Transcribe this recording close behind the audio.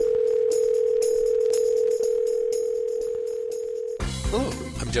Hello,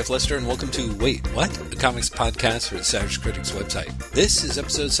 I'm Jeff Lester, and welcome to Wait, What? A comics podcast for the Savage Critics website. This is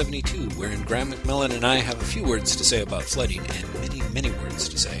episode 72, wherein Graham McMillan and I have a few words to say about flooding and many, many words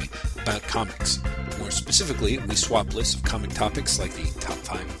to say about comics. More specifically, we swap lists of comic topics like the top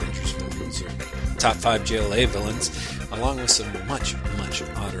 5 Avengers villains or the top 5 JLA villains, along with some much, much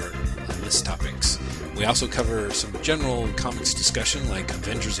odder list topics. We also cover some general comics discussion like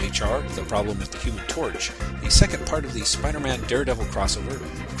Avengers HR, the problem with the Human Torch, the second part of the Spider-Man Daredevil crossover,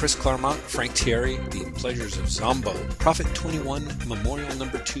 Chris Claremont, Frank Thierry, The Pleasures of Zombo, Prophet 21, Memorial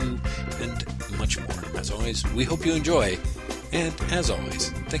Number 2, and much more. As always, we hope you enjoy, and as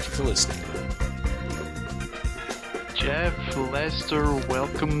always, thank you for listening. Jeff Lester,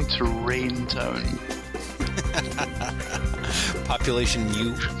 welcome to Raintown. Population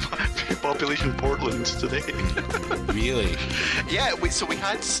U. Population Portland today. Really? Yeah, so we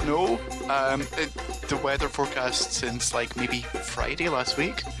had snow. The weather forecast since like maybe Friday last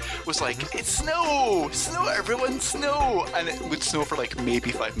week was like, it's snow! Snow, everyone, snow! And it would snow for like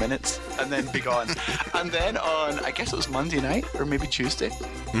maybe 5 minutes and then be gone. And then on, I guess it was Monday night or maybe Tuesday,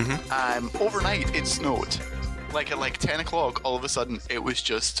 overnight it snowed. Like at 10 o'clock, all of a sudden, it was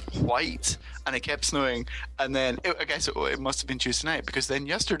just white, and it kept snowing, and then, I guess it must have been Tuesday night, because then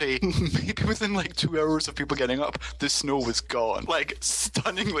yesterday, maybe within like 2 hours of people getting up, the snow was gone. Like,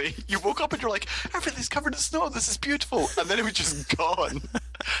 stunningly. You woke up and you're like, everything's covered in snow, this is beautiful, and then it was just gone.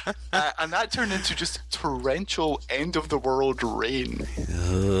 And that turned into just torrential, end-of-the-world rain.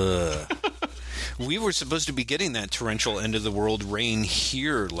 We were supposed to be getting that torrential end-of-the-world rain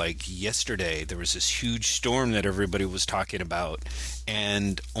here, like, yesterday. There was this huge storm that everybody was talking about,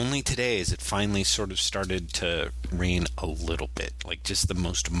 and only today is it finally sort of started to rain a little bit, like just the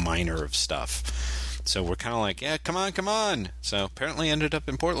most minor of stuff. So we're kind of like, yeah, come on. So apparently ended up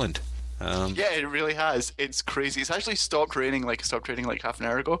in Portland. Yeah, it really has. It's crazy. It's actually stopped raining like half an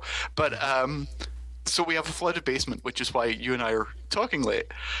hour ago, but so we have a flooded basement, which is why you and I are talking late.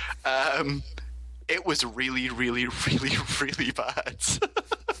 It was really, really, really, really bad.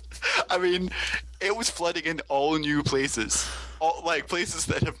 I mean, it was flooding in all new places, like places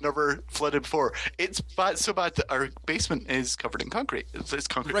that have never flooded before. It's bad, so bad that our basement is covered in concrete. It's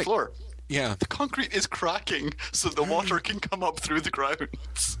concrete floor. Yeah. The concrete is cracking so the water can come up through the ground.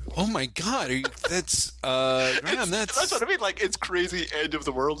 Oh my God! That's man, that's what I mean. Like, it's crazy end of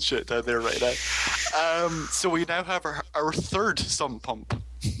the world shit down there right now. So we now have our third sump pump.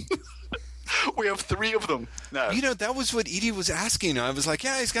 We have 3 of them now. You know, that was what Edie was asking. I was like,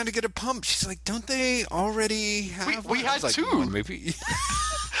 yeah, he's got to get a pump. She's like, don't they already have We had like, 2. Maybe.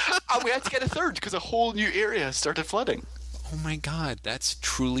 And we had to get a third because a whole new area started flooding. Oh my God, that's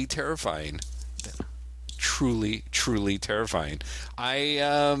truly terrifying. Truly, truly terrifying.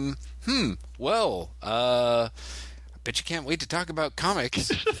 I bet you can't wait to talk about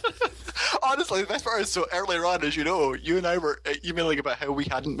comics. Honestly, the best part is, so earlier on, as you know, you and I were emailing about how we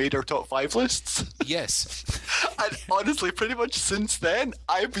hadn't made our top 5 lists. Yes. And honestly, pretty much since then,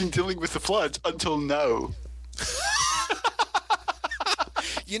 I've been dealing with the flood until now.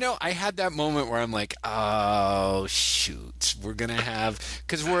 You know, I had that moment where I'm like, oh, shoot, we're going to have...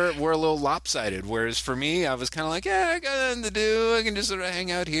 Because we're a little lopsided, whereas for me, I was kind of like, yeah, I got nothing to do. I can just sort of hang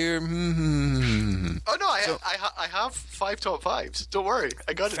out here. Oh, no, I have 5 top 5s. Don't worry.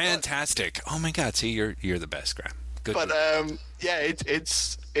 I got it. Fantastic. Oh, my God. See, you're the best, Graham. Good. But, yeah,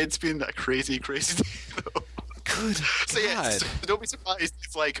 it's been a crazy, crazy day, though. Good So yeah, so don't be surprised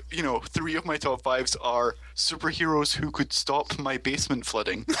if, like, 3 of my top 5s are superheroes who could stop my basement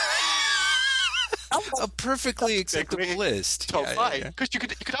flooding. A perfectly acceptable list. Top 5, because you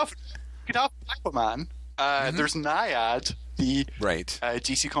could have Aquaman. There's Naiad, the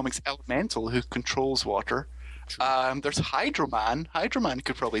DC Comics Elemental who controls water. There's Hydro-Man. Hydro-Man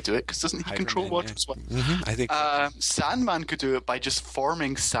could probably do it because doesn't he control water as well? Mm-hmm. I think Sandman could do it by just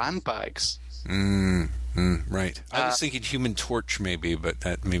forming sandbags. Right. I was thinking Human Torch maybe, but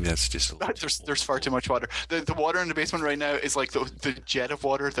maybe that's just a little there's far too much water. The water in the basement right now is like the jet of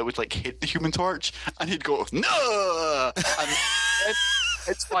water that would like hit the Human Torch, and he'd go no, and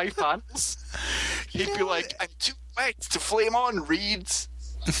it's 5 panels. He'd be like, I'm too wet to flame on, Reeds.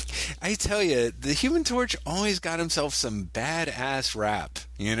 I tell you, the Human Torch always got himself some badass rap.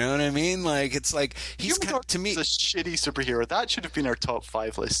 You know what I mean? Like, it's like he's to me a shitty superhero. That should have been our top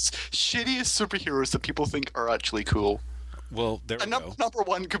 5 lists. Shittiest superheroes that people think are actually cool. Well, there we go. Number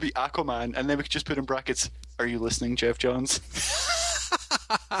 1 could be Aquaman, and then we could just put in brackets, are you listening, Jeff Johns?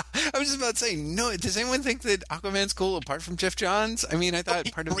 I was just about to say, no, does anyone think that Aquaman's cool apart from Jeff Johns? I mean, I thought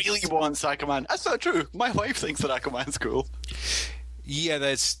he really wants Aquaman. That's not true. My wife thinks that Aquaman's cool. Yeah,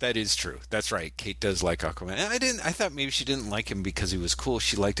 that is true. That's right. Kate does like Aquaman. And I thought maybe she didn't like him because he was cool.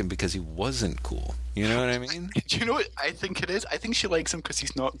 She liked him because he wasn't cool. You know what I mean? Do you know what I think it is? I think she likes him because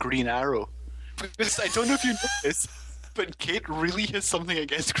he's not Green Arrow. Because I don't know if you know this, but Kate really has something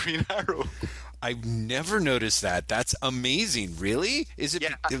against Green Arrow. I've never noticed that. That's amazing. Really? Is it?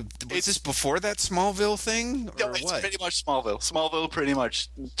 Yeah, was this before that Smallville thing, or No, it's what? pretty much Smallville. Smallville pretty much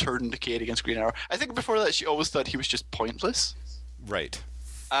turned Kate against Green Arrow. I think before that she always thought he was just pointless. Right.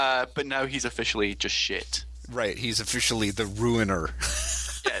 But now he's officially just shit. Right. He's officially the ruiner.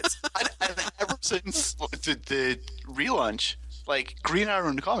 Yes. and ever since the relaunch, like, Green Arrow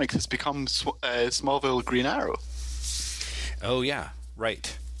in the comics has become Smallville Green Arrow. Oh yeah.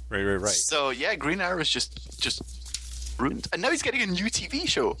 Right. Right. So yeah, Green Arrow is just ruined, and now he's getting a new TV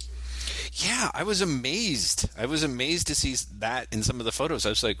show. Yeah, I was amazed. I was amazed to see that in some of the photos. I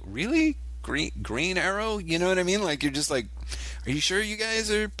was like, really? Green Arrow? You know what I mean? Like, you're just like, are you sure you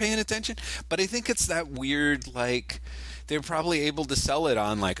guys are paying attention? But I think it's that weird, like, they're probably able to sell it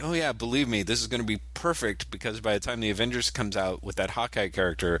on like, oh yeah, believe me, this is going to be perfect because by the time the Avengers comes out with that Hawkeye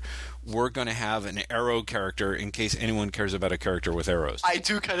character, we're going to have an Arrow character in case anyone cares about a character with arrows. I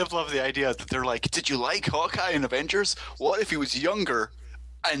do kind of love the idea that they're like, did you like Hawkeye in Avengers? What if he was younger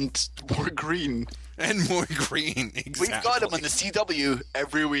and more green? And more green, exactly. We've got him on the CW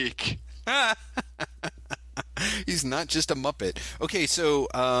every week. He's not just a Muppet. Okay, so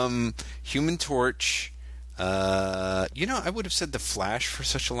Human Torch. I would have said the Flash for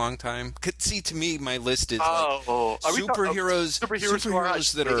such a long time. See, to me, my list is superheroes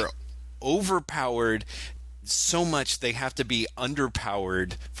that are overpowered so much they have to be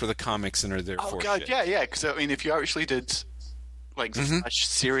underpowered for the comics and are therefore. Oh god, shit. yeah. Because I mean, if you actually did like the Flash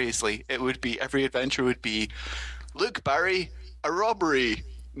seriously, it would be every adventure would be, look, Barry, a robbery.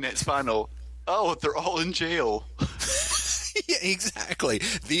 Next panel. Oh, they're all in jail. Yeah, exactly.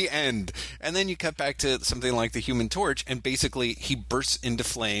 The end. And then you cut back to something like the Human Torch, and basically he bursts into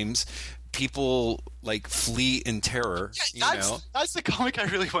flames. People like flee in terror. Yeah, that's the comic I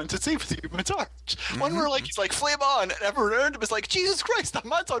really want to see with the Human Torch. One where like he's like flame on, and everyone around him is like, Jesus Christ, that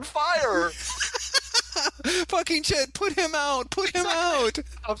man's on fire. Fucking shit! Put him out! Put him out!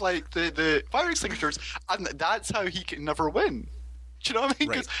 Of like the fire extinguishers, and that's how he can never win. Do you know what I mean?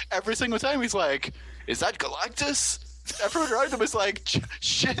 Because every single time he's like, "Is that Galactus?" Everyone around him is like,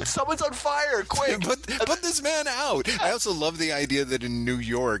 shit, someone's on fire, quick. Put this man out. I also love the idea that in New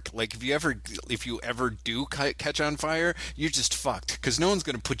York, like if you ever do catch on fire, you're just fucked because no one's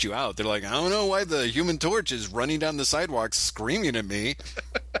going to put you out. They're like, I don't know why the Human Torch is running down the sidewalk screaming at me.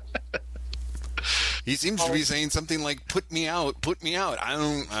 He seems to be saying something like, put me out. I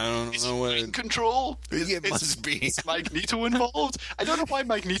don't know what. In control? It must be. Is Magneto involved? I don't know why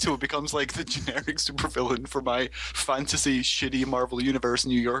Magneto becomes like the generic supervillain for my fantasy shitty Marvel Universe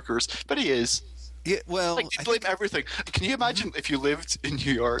New Yorkers, but he is. Yeah, well, like, they blame everything. Can you imagine if you lived in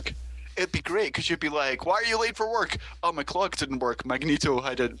New York? It'd be great because you'd be like, why are you late for work? Oh, my clock didn't work. Magneto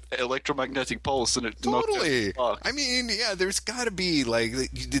had an electromagnetic pulse and it knocked out the clock. I mean, yeah, there's got to be like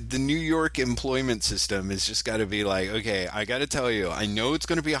the New York employment system has just got to be like, okay, I got to tell you, I know it's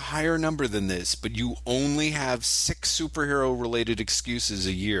going to be a higher number than this, but you only have 6 superhero related excuses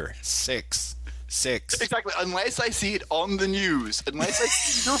a year. 6. Exactly, unless I see it on the news. Unless I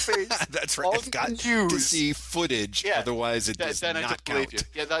see your face. That's right. I've got to see footage. Yeah. Otherwise, it does not count. Believe you.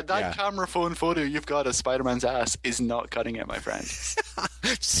 Yeah, that camera phone photo you've got of Spider-Man's ass is not cutting it, my friend.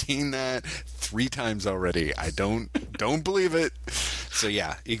 I've seen that 3 times already. I don't believe it. So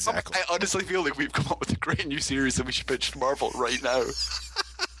yeah, exactly. I honestly feel like we've come up with a great new series that we should pitch to Marvel right now.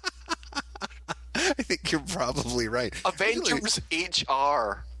 I think you're probably right. Avengers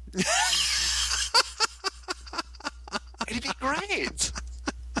HR. It'd be great.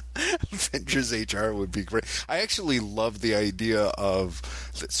 Avengers HR would be great. I actually love the idea of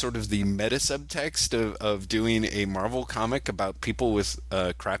sort of the meta subtext of doing a Marvel comic about people with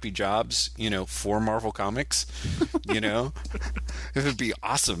crappy jobs, for Marvel Comics. It would be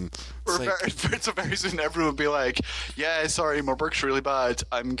awesome. So very soon everyone would be like, yeah, sorry, my work's really bad.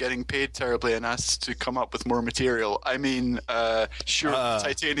 I'm getting paid terribly and asked to come up with more material. I mean,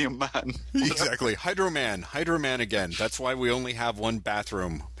 Titanium Man. Exactly. Hydro Man again. That's why we only have one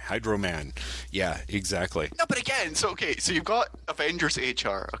bathroom. Hydro Man. Yeah, exactly. No, but again, so you've got Avengers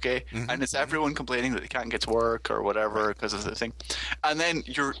HR, okay? Mm-hmm. And it's everyone complaining that they can't get to work or whatever because of the thing. And then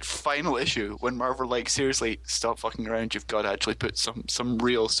your final issue, when Marvel like, seriously, stop fucking around, you've got to actually put some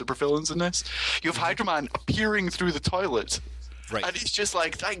real supervillains in this. You have Hydro Man appearing through the toilet. Right. And he's just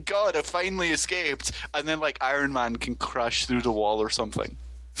like, thank God I finally escaped. And then like Iron Man can crash through the wall or something.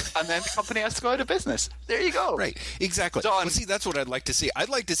 and then the company has to go out of business. There you go. Right, exactly. Done. Well, see, that's what I'd like to see. I'd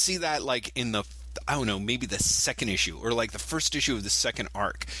like to see that, like, in the, I don't know, maybe the second issue, or like the first issue of the second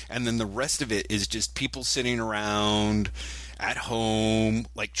arc, and then the rest of it is just people sitting around at home,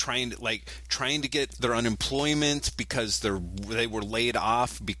 like trying to get their unemployment because they were laid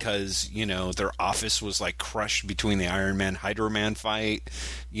off because, you know, their office was like crushed between the Iron Man Hydro Man fight,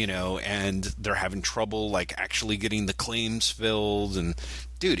 you know, and they're having trouble like actually getting the claims filled. And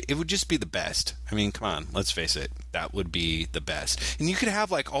dude, it would just be the best. I mean, come on, let's face it, that would be the best. And you could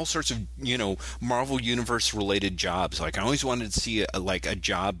have like all sorts of, you know, Marvel Universe related jobs. Like I always wanted to see a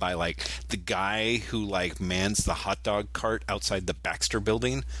job by like the guy who like mans the hot dog cart outside the Baxter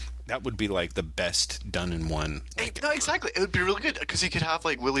building. That would be like the best done in one. No, exactly. It would be really good because you could have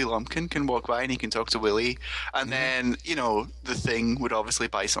like Willie Lumpkin can walk by and he can talk to Willie, and then, you know, the Thing would obviously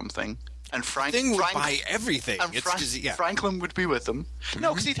buy something. And Thing would buy everything. And Franklin would be with him.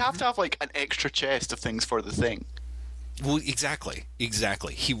 No, because he'd have to have like an extra chest of things for the Thing. Well, exactly.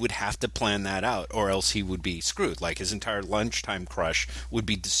 He would have to plan that out, or else he would be screwed. Like his entire lunchtime crush would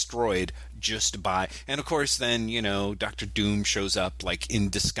be destroyed just by. And of course, then, you know, Dr. Doom shows up like in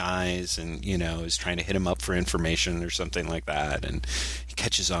disguise, and, you know, is trying to hit him up for information or something like that, and he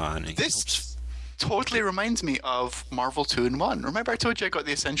catches on. And this totally reminds me of Marvel 2-in-1. Remember I told you I got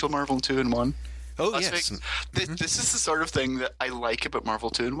the Essential Marvel 2-in-1? Oh, yes. This is the sort of thing that I like about Marvel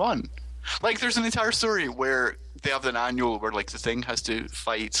 2-in-1. Like, there's an entire story where they have an annual where, like, the Thing has to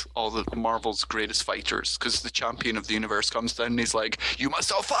fight all the Marvel's greatest fighters because the champion of the universe comes down and he's like, you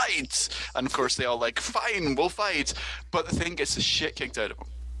must all fight! And, of course, they all like, fine, we'll fight. But the Thing gets the shit kicked out of him.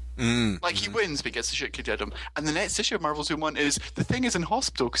 Like, he wins, but gets the shit kicked out of him. And the next issue of Marvel 2-in-1 is the Thing is in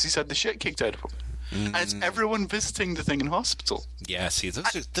hospital because he's had the shit kicked out of him. And it's everyone visiting the Thing in hospital. Yeah, see,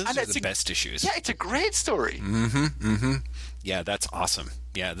 those are the best issues. Yeah, it's a great story. Yeah, that's awesome.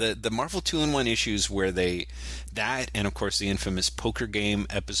 Yeah, the Marvel 2-in-1 issues where that, and of course the infamous poker game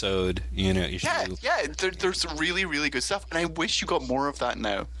episode, you know, issue. Yeah, there's really, really good stuff, and I wish you got more of that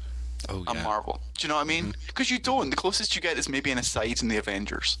now. Oh, yeah. On Marvel. Do you know what I mean? Because you don't. The closest you get is maybe an aside in the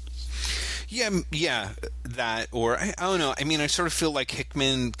Avengers. Yeah, that, or I don't know. I mean, I sort of feel like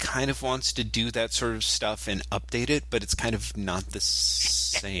Hickman kind of wants to do that sort of stuff and update it, but it's kind of not the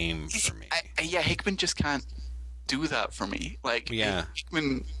same for me. Hickman just can't do that for me. Like,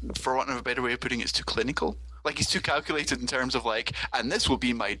 Hickman, for want of a better way of putting it, is too clinical. Like, he's too calculated in terms of like, and this will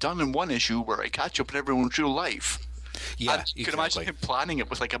be my done-in-one issue where I catch up in everyone's real life. Yeah, and you can imagine him planning it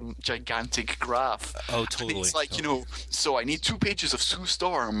with like a gigantic graph. Oh, totally. And it's like, you know, so I need 2 pages of Sue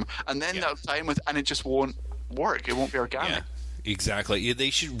Storm, and then that time with, and it just won't work. It won't be organic. Yeah. Exactly. They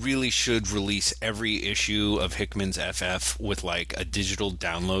should release every issue of Hickman's FF with like a digital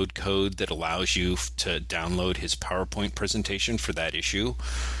download code that allows you to download his PowerPoint presentation for that issue,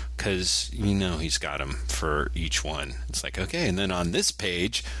 because, you know, he's got them for each one. It's like, okay, and then on this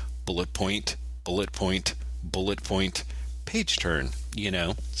page, bullet point, page turn, you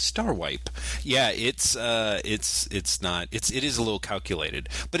know, star wipe. Yeah, it is a little calculated,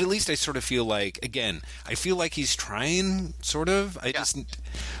 but at least I sort of feel like, again, I feel like he's trying, sort of.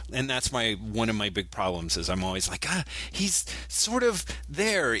 And that's one of my big problems is I'm always like, he's sort of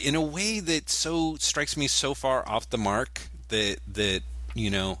there in a way that so strikes me so far off the mark that you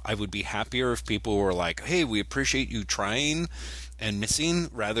know, I would be happier if people were like, hey, we appreciate you trying and missing,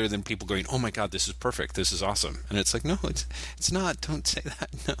 rather than people going, oh my God, this is perfect, this is awesome. And it's like, no, it's not. Don't say that.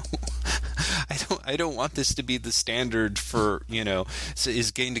 No, I don't want this to be the standard for, you know,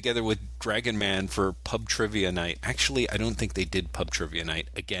 is getting together with Dragon Man for pub trivia night. Actually, I don't think they did pub trivia night.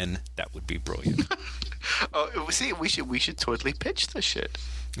 Again, that would be brilliant. See, we should totally pitch this shit.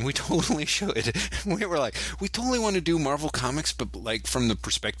 We totally should. We were like, we totally want to do Marvel Comics, but like from the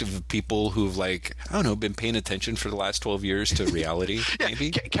perspective of people who've, like, I don't know, been paying attention for the last 12 years to reality, maybe?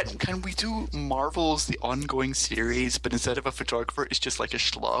 Can we do Marvel's The Ongoing Series, but instead of a photographer, it's just like a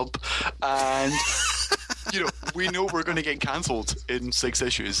schlub? And, you know, we know we're going to get cancelled in 6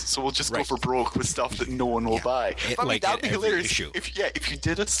 issues, so we'll just go for broke with stuff that no one will buy. But like, that'd be hilarious. Issue. If you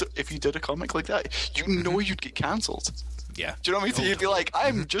did a comic like that, you know you'd get cancelled. Yeah. Do you know what I mean? So you'd be like,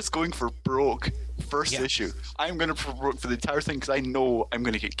 I'm just going for broke first issue. I'm going to broke for the entire thing because I know I'm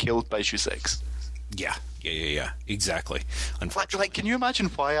going to get killed by issue 6. Yeah. Exactly. Unfortunately. Like, can you imagine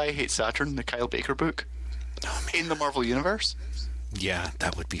Why I Hate Saturn, the Kyle Baker book, in the Marvel Universe? Yeah,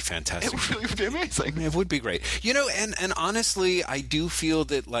 that would be fantastic. It really would be amazing. It would be great. You know, and honestly, I do feel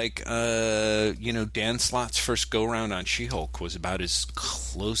that, like, you know, Dan Slott's first go-around on She-Hulk was about as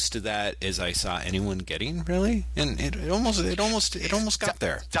close to that as I saw anyone getting, really. And it almost got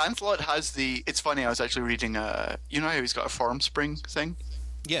there. Dan Slott has it's funny, I was actually reading, you know how he's got a Formspring thing?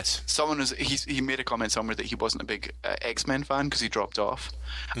 Yes. He made a comment somewhere that he wasn't a big X-Men fan because he dropped off,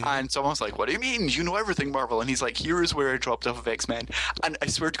 and someone was like, "What do you mean? You know everything Marvel?" And he's like, "Here is where I dropped off of X-Men," and I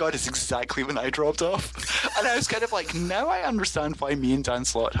swear to God, it's exactly when I dropped off. And I was kind of like, now I understand why me and Dan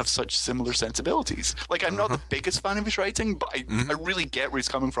Slott have such similar sensibilities. Like, I'm not the biggest fan of his writing, but I really get where he's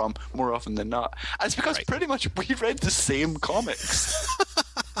coming from more often than not, and it's because pretty much we read the same comics.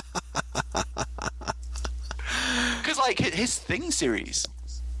 Because like his Thing series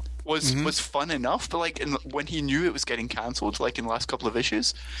was fun enough, but like when he knew it was getting cancelled, like in the last couple of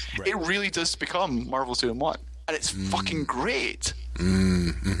issues, it really does become Marvel 2-in-1, and it's fucking great.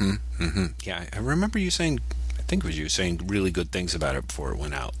 Yeah, I remember you saying, I think it was you saying really good things about it before it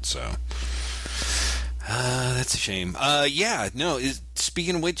went out. So that's a shame. Yeah, no.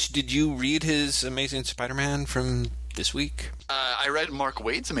 Speaking of which, did you read his Amazing Spider-Man from this week? I read Mark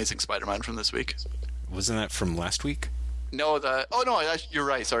Waid's Amazing Spider-Man from this week. Wasn't that from last week? No, you're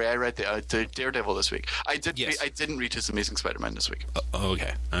right. Sorry, I read the Daredevil this week. I didn't read his Amazing Spider-Man this week.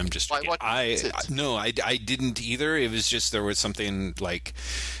 Okay, I'm just. I didn't either. It was just there was something like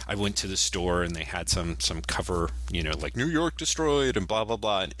I went to the store and they had some cover, like New York destroyed and blah blah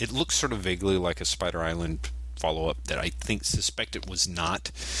blah. And it looks sort of vaguely like a Spider Island follow-up that I suspect it was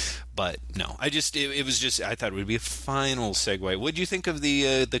not, but no, it was just I thought it would be a final segue. What did you think of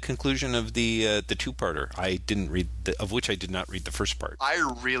the conclusion of the two-parter? I didn't read of which I did not read the first part. I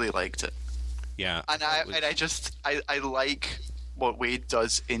really liked it. Yeah, and I like what Waid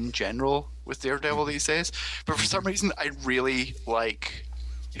does in general with Daredevil these days, but for some reason I really like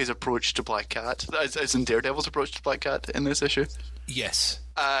his approach to Black Cat, as in Daredevil's approach to Black Cat in this issue. Yes.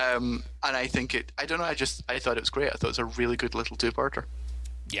 And I think I thought it was great. I thought it was a really good little two-parter.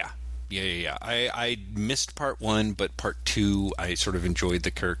 Yeah. I missed part 1, but part 2, I sort of enjoyed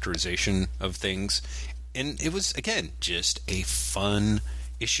the characterization of things. And it was, again, just a fun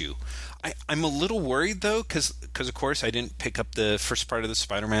issue. I'm a little worried, though, because of course, I didn't pick up the first part of the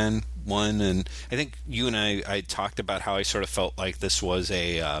Spider-Man one. And I think you and I talked about how I sort of felt like this was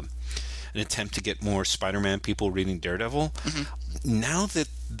an attempt to get more Spider-Man people reading Daredevil. Now that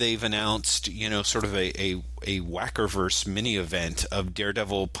they've announced, sort of a Wackerverse mini event of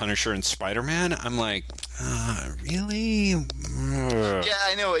Daredevil, Punisher, and Spider-Man, I'm like, really? Yeah,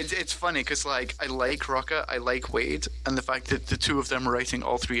 I know. It's funny because, like, I like Rocket, I like Waid, and the fact that the two of them are writing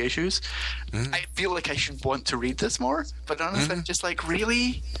all 3 issues, I feel like I should want to read this more. But honestly, I'm just like,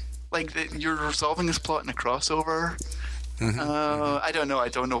 really? Like, you're resolving this plot in a crossover? I don't know. I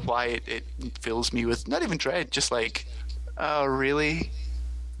don't know why it fills me with not even dread, just like, oh, really?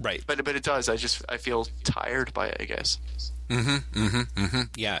 Right. But it does. I feel tired by it, I guess.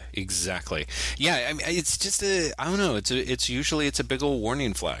 Yeah, exactly. Yeah, I mean, it's just I don't know. It's usually a big old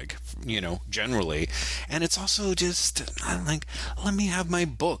warning flag, generally, and it's also just like, let me have my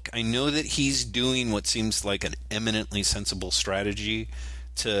book. I know that he's doing what seems like an eminently sensible strategy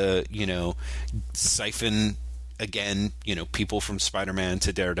to, siphon again, people from Spider-Man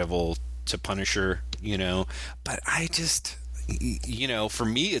to Daredevil to Punisher, but I just, for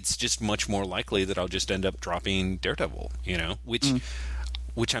me, it's just much more likely that I'll just end up dropping Daredevil,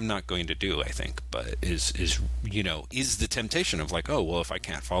 which I'm not going to do, I think, but is the temptation of like, oh, well, if I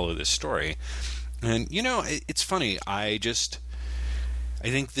can't follow this story. And, it's funny. I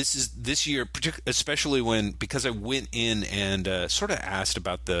think this year, especially because I went in and sort of asked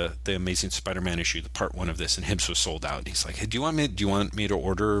about the Amazing Spider-Man issue, the part 1 of this, and Hibbs was sold out. And he's like, hey, do you want me to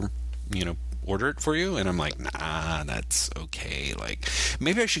order it for you? And I'm like, nah, that's okay. Like,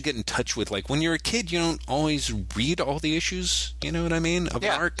 maybe I should get in touch with, like, when you're a kid, you don't always read all the issues, you know what I mean, of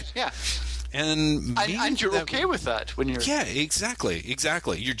Mark. Yeah. And you're okay with that when you're... Yeah, exactly.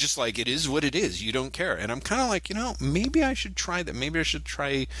 You're just like, it is what it is. You don't care. And I'm kind of like, maybe I should try that. Maybe I should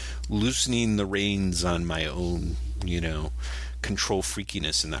try loosening the reins on my own, control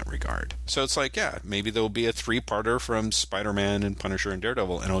freakiness in that regard. So it's like, yeah, maybe there'll be a 3-parter from Spider-Man and Punisher and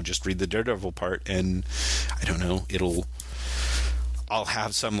Daredevil, and I'll just read the Daredevil part, and I don't know, I'll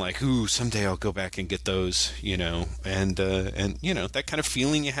have some like, ooh, someday I'll go back and get those, and that kind of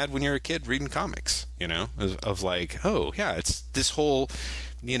feeling you had when you were a kid reading comics, of like, oh yeah, it's this whole,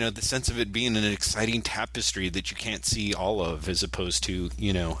 the sense of it being an exciting tapestry that you can't see all of, as opposed to,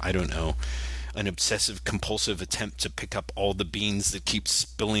 I don't know, an obsessive compulsive attempt to pick up all the beans that keep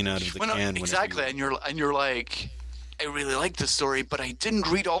spilling out of the can. Exactly, and you're like, I really like this story, but I didn't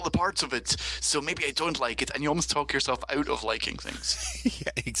read all the parts of it, so maybe I don't like it, and you almost talk yourself out of liking things.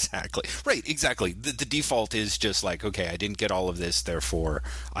 Yeah, exactly. Right, exactly. The default is just like, okay, I didn't get all of this, therefore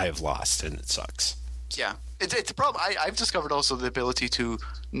I have lost, and it sucks. Yeah. It's a problem. I've discovered also the ability to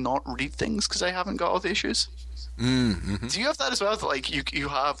not read things because I haven't got all the issues. Mm-hmm. Do you have that as well? That like you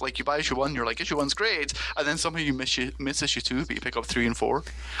have like you buy issue 1, you're like issue 1's great, and then somehow you miss issue 2, but you pick up 3 and 4,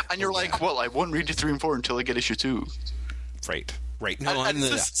 and you're like, well, I won't read you 3 and 4 until I get issue 2. Right. No, and it's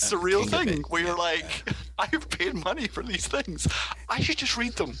this surreal thing where you're like, I've paid money for these things. I should just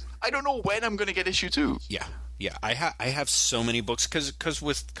read them. I don't know when I'm going to get issue 2. Yeah. I have so many books because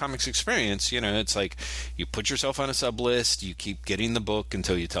with Comics Experience, it's like you put yourself on a sub list, you keep getting the book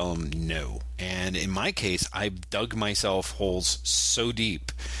until you tell them no. And in my case, I've dug myself holes so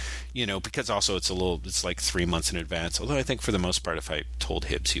deep, because also it's like 3 months in advance. Although I think for the most part, if I told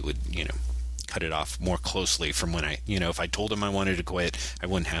Hibbs, he would, cut it off more closely from when if I told him I wanted to quit, I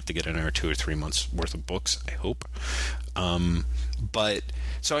wouldn't have to get another 2 or 3 months worth of books, I hope. But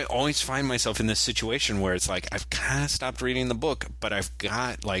so I always find myself in this situation where it's like I've kind of stopped reading the book, but I've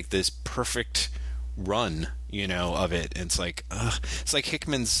got like this perfect run, of it. And it's like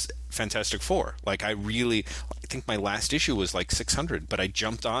Hickman's Fantastic Four. Like I think my last issue was like 600, but I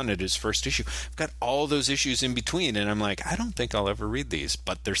jumped on at his first issue. I've got all those issues in between, and I'm like, I don't think I'll ever read these,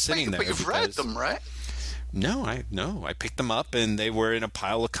 but they're sitting there. But you've read them, right? No, I picked them up and they were in a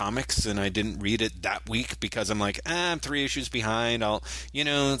pile of comics, and I didn't read it that week because I'm like, I'm 3 issues behind.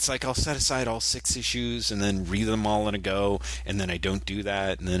 It's like I'll set aside all 6 issues and then read them all in a go, and then I don't do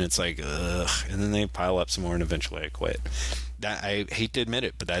that, and then it's like, ugh, and then they pile up some more, and eventually I quit. That I hate to admit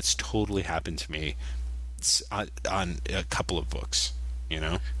it, but that's totally happened to me on a couple of books,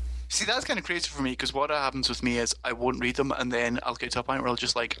 See, that's kind of crazy for me because what happens with me is I won't read them, and then I'll get to a point where I'll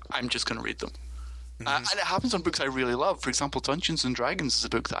just like, I'm just going to read them. And it happens on books I really love. For example, Dungeons and Dragons is a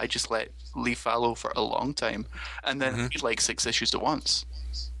book that I just let leave fallow for a long time, and then read like 6 issues at once.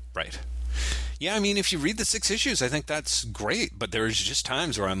 Right. Yeah, I mean, if you read the 6 issues, I think that's great. But there's just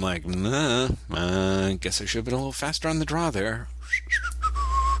times where I'm like, I guess I should have been a little faster on the draw there.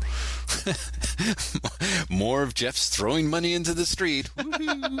 More of Jeff's throwing money into the street.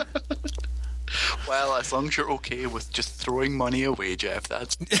 Well, as long as you're okay with just throwing money away, Jeff,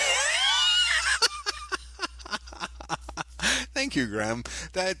 that's... Thank you, Graham.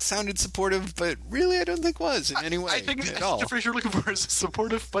 That sounded supportive, but really I don't think was in any way. I think the phrase you're looking for is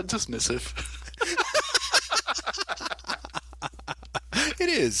supportive but dismissive. It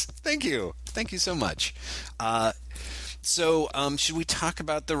is. Thank you. Thank you so much. So, should we talk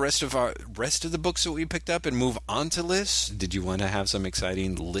about the rest of the books that we picked up and move on to lists? Did you want to have some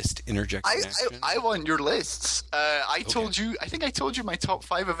exciting list interjection action? I want your lists. I think I told you my top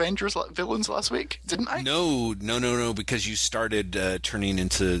 5 Avengers villains last week, didn't I? No, because you started turning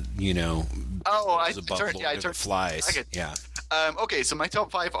into, I turned flies. Yeah. Okay, so my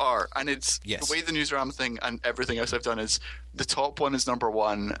top 5 are, and it's the way the Newsarama thing and everything else I've done is the top one is number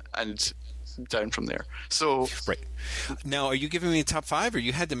 1 and down from there. So right. Now, are you giving me a top 5, or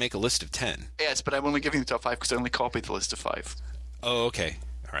you had to make a list of 10? Yes, but I'm only giving the top 5 because I only copied the list of 5. Oh, okay.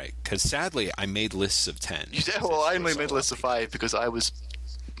 All right. Because sadly, I made lists of 10. You did? Well, I only made lists of 5 because I was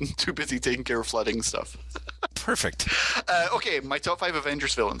too busy taking care of flooding stuff. Perfect. Okay, my top 5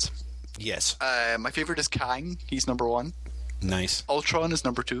 Avengers villains. Yes. My favorite is Kang. He's number 1. Nice. Ultron is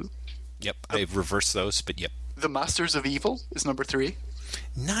number 2. Yep. I've reversed those, but yep. The Masters of Evil is number 3.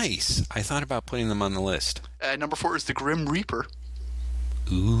 Nice. I thought about putting them on the list. Number 4 is the Grim Reaper.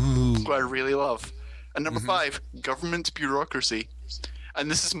 Ooh. Who I really love. And number 5, government bureaucracy. And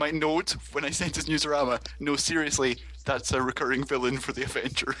this is my note when I sent this Newsarama. No, seriously, that's a recurring villain for the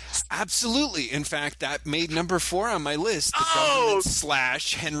Avengers. Absolutely. In fact, that made number 4 on my list. The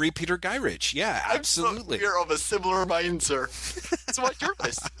government / Henry Peter Gyrich. Yeah, absolutely. We're of a similar mind, sir. So what's your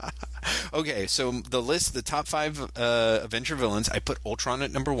list? Okay, so the top 5 Avenger villains, I put Ultron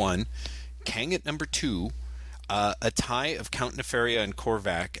at number 1, Kang at number 2, a tie of Count Nefaria and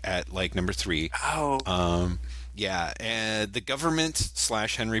Korvac at like number 3. Oh. Yeah, and the government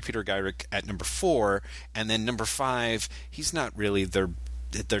 / Henry Peter Gyrich at number 4, and then number 5, he's not really their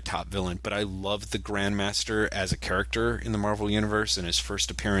top villain, but I love the Grandmaster as a character in the Marvel Universe, and his first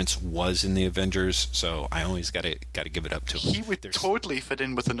appearance was in the Avengers, so I always got to give it up to him. He would totally fit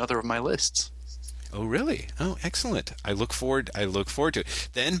in with another of my lists. Oh, really? Oh, excellent. I look forward to it.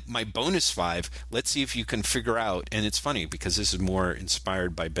 Then, my bonus 5, let's see if you can figure out, and it's funny because this is more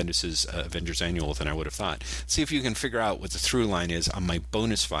inspired by Bendis' Avengers Annual than I would have thought. See if you can figure out what the through line is on my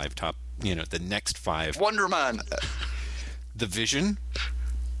bonus 5 top, the next 5. Wonder Man. The Vision,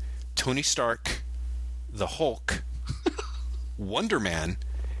 Tony Stark, the Hulk, Wonder Man,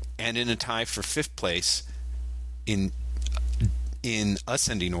 and in a tie for 5th place, in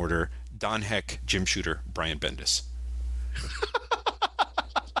ascending order, Don Heck, Jim Shooter, Brian Bendis.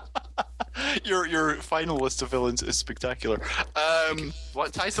 Your final list of villains is spectacular.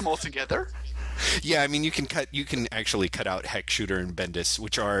 What ties them all together? Yeah, I mean, you can actually cut out Hex, Shooter, and Bendis,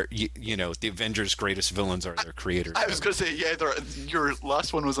 which are the Avengers' greatest villains are their creators. I was going to say, yeah, your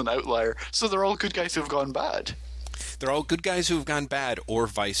last one was an outlier. So they're all good guys who've gone bad. They're all good guys who have gone bad, or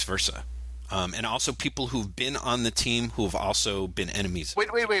vice versa. And also people who've been on the team who have also been enemies. Wait.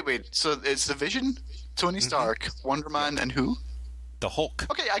 So it's the Vision, Tony Stark, Wonder Man, and who? The Hulk.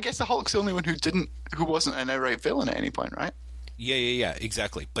 Okay, I guess the Hulk's the only one who wasn't an outright villain at any point, right? Yeah,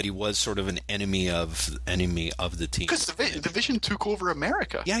 exactly. But he was sort of an enemy of the team. Because the Vision took over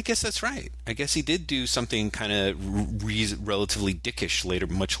America. Yeah, I guess that's right. I guess he did do something kind of relatively dickish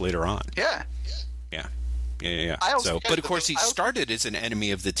much later on. Yeah. But of course, he started as an enemy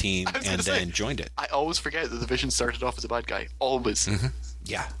of the team and then joined it. I always forget that the Vision started off as a bad guy. Always. Mm-hmm.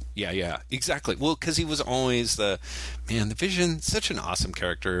 Yeah, exactly. Well, because he was always the Vision, such an awesome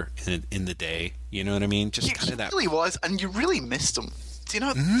character in the day. You know what I mean? Just kind of that. He really was, and you really missed him. Do you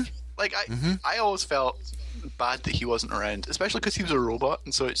know? Mm-hmm. Like I always felt bad that he wasn't around, especially because he was a robot,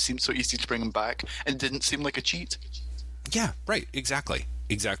 and so it seemed so easy to bring him back, and didn't seem like a cheat. Yeah, right. Exactly.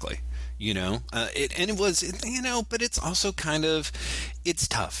 It was, but it's also it's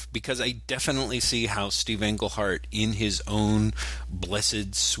tough because I definitely see how Steve Englehart, in his own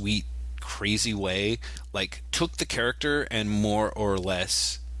blessed, sweet, crazy way, like took the character and more or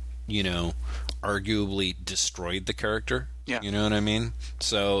less, arguably destroyed the character. Yeah. You know what I mean?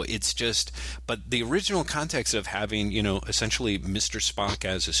 So it's just, but the original context of having, essentially Mr. Spock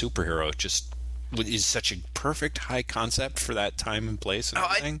as a superhero just is such a perfect high concept for that time and place and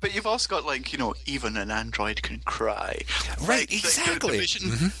everything. But you've also got, even an android can cry. Right, exactly. The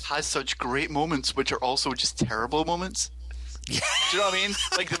Vision has such great moments, which are also just terrible moments. Yeah. Do you know what I mean?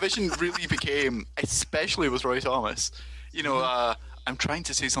 Like, the Vision really became, especially with Roy Thomas, I'm trying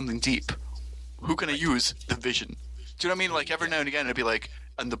to say something deep. Who can I use? The Vision. Do you know what I mean? Like, every now and again, it'd be like,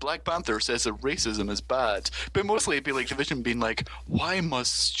 and the Black Panther says that racism is bad. But mostly it'd be like the Vision being like, why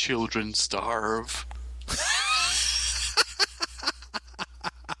must children starve?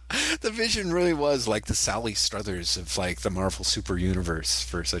 The Vision really was like the Sally Struthers of the Marvel Super Universe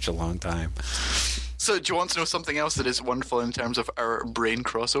for such a long time. So do you want to know something else that is wonderful in terms of our brain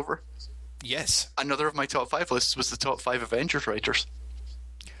crossover? Yes. Another of my top 5 lists was the top 5 Avengers writers.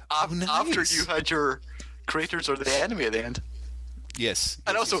 Nice. After you had your creators or the enemy at the end. Yes.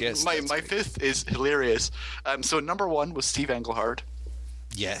 And also, yes, my fifth is hilarious. So number 1 was Steve Englehart.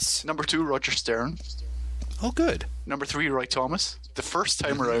 Yes. Number 2, Roger Stern. Oh, good. Number 3, Roy Thomas. The first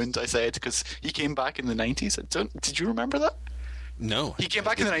time around, I said, because he came back in the 90s. Did you remember that? No. He came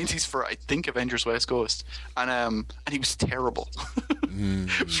back in the 90s for, I think, Avengers West Coast. And he was terrible.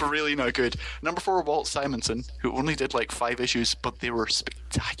 It was really not good. Number 4, Walt Simonson, who only did 5 issues, but they were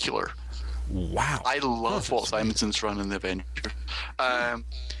spectacular. Wow. I love Walt Simonson's run in the Avengers.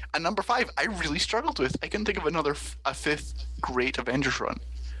 And number 5, I really struggled with. I couldn't think of a fifth great Avengers run.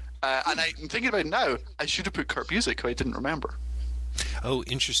 And I'm thinking about it now, I should have put Kurt Busiek, who I didn't remember. Oh,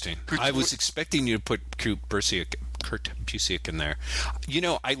 interesting. I was expecting you to put Kurt Busiek in there.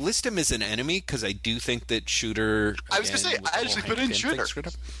 I list him as an enemy because I do think that Shooter... I was going to say, I actually put in Shooter.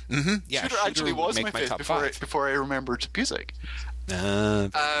 Mm-hmm. Yeah, Shooter actually was my fifth before I remembered Busiek.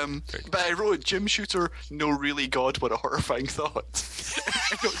 But I wrote Jim Shooter, no really God, what a horrifying thought.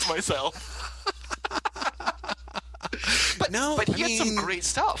 I wrote to myself. But he had some great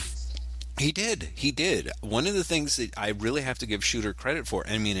stuff. He did. One of the things that I really have to give Shooter credit for,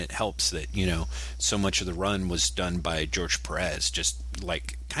 I mean, it helps that, so much of the run was done by George Perez, just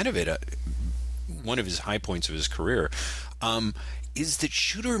kind of at one of his high points of his career. Is that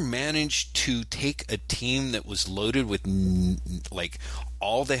Shooter managed to take a team that was loaded with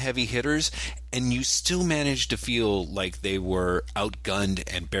all the heavy hitters, and you still managed to feel like they were outgunned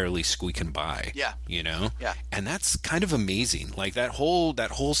and barely squeaking by. Yeah. Yeah. And that's kind of amazing. That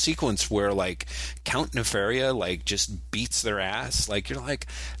whole sequence where Count Nefaria just beats their ass. You're like,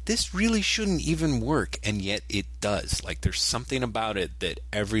 this really shouldn't even work, and yet it does. There's something about it that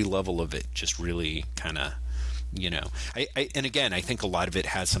every level of it just really kind of. And again, I think a lot of it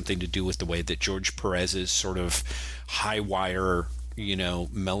has something to do with the way that George Perez's sort of high wire,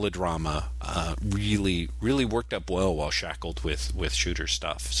 melodrama really, really worked up well while shackled with Shooter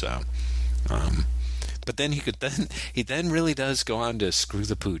stuff. So, but then he then really does go on to screw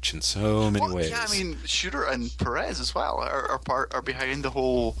the pooch in so many ways. Yeah, I mean, Shooter and Perez as well are behind the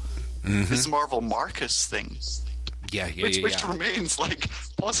whole Ms. Marvel Marcus thing. Yeah. Which remains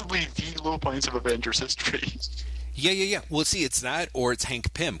possibly the low points of Avengers history. Yeah. Well, see, it's that or it's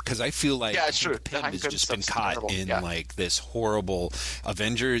Hank Pym, because I feel like Yeah, it's true. Hank Pym Hank has Pym just been stuff's caught terrible. in Yeah. like this horrible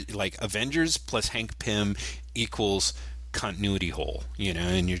Avengers plus Hank Pym equals continuity hole,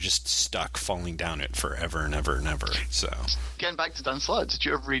 and you're just stuck falling down it forever and ever and ever. So Getting back to Dan Slott, did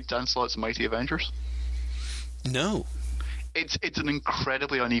you ever read Dan Slott's Mighty Avengers? no. It's an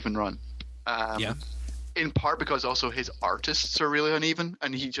incredibly uneven run. Yeah. In part because also his artists are really uneven,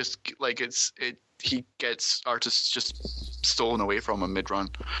 and he just he gets artists just stolen away from him mid-run.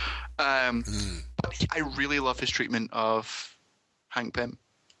 But I really love his treatment of Hank Pym,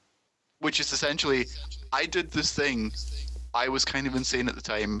 which is essentially, I did this thing, I was kind of insane at the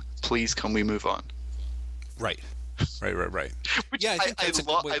time, please can we move on? Right. Which Yeah, I think that's a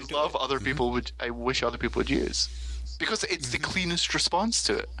good way to do love it. other people would, I wish other people would use. Because it's the cleanest response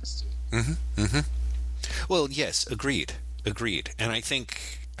to it. Well, yes, agreed. And I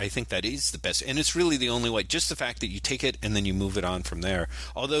think that is the best, and it's really the only way. Just the fact that you take it and then you move it on from there.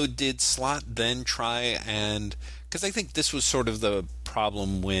 Although, did Slott then try and, because I think this was sort of the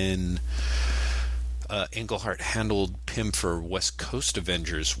problem when Englehart handled Pym for West Coast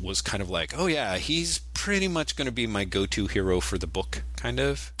Avengers, was kind of like, oh yeah, he's pretty much going to be my go-to hero for the book, kind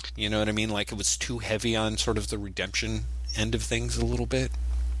of. You know what I mean? Like, it was too heavy on sort of the redemption end of things a little bit.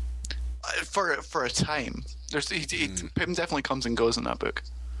 For a time. Pym definitely comes and goes in that book.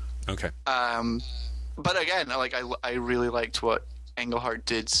 Okay. But again, I really liked what Englehart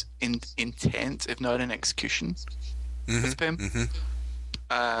did in intent, if not in execution, with Pym.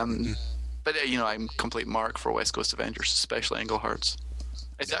 But I'm complete mark for West Coast Avengers, especially Englehart's.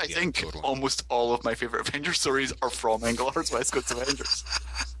 I think totally. almost all of my favorite Avengers stories are from Englehart's West Coast Avengers.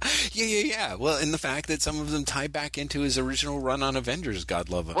 Yeah. Well, and the fact that some of them tie back into his original run on Avengers, God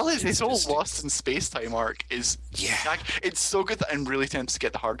love him. Well, his whole Lost in Space Time arc is it's so good that I'm really tempted to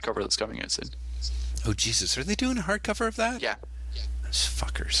get the hardcover that's coming out soon. Oh Jesus, are they doing a hardcover of that? Yeah. Those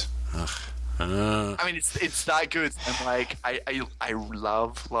fuckers. Ugh. I mean, it's that good. I'm like, I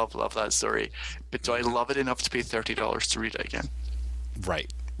love that story, but do I love it enough to pay $30 to read it again?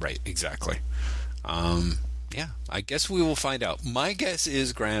 Right, exactly. Yeah, I guess we will find out. My guess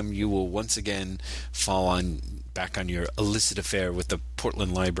is, Graham, you will once again fall back on your illicit affair with the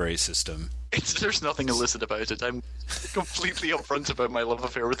Portland library system. There's nothing illicit about it. I'm completely upfront about my love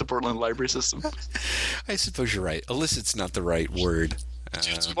affair with the Portland library system. I suppose you're right. Illicit's not the right word. Do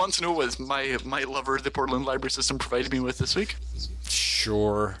you want to know what my lover, the Portland library system, provided me with this week?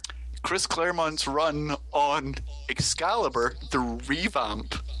 Sure. Chris Claremont's run on Excalibur, the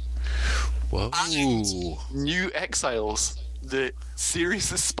revamp. Whoa. And New Exiles, the series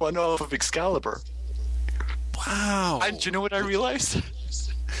that spun off of Excalibur. Wow. And do you know what I realized?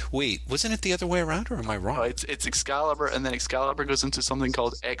 Wait, wasn't it the other way around, or am I wrong? No, it's Excalibur, and then Excalibur goes into something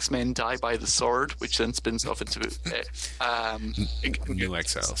called X-Men Die by the Sword, which then spins off into New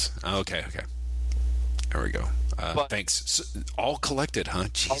Exiles. Okay. There we go. Thanks. So, all collected, huh?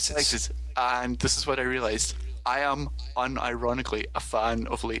 Jesus. And this is what I realized. I am unironically a fan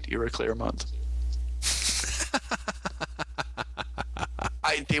of late era Claremont.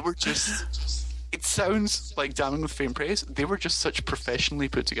 They were just... It sounds like damning with faint praise. They were just such professionally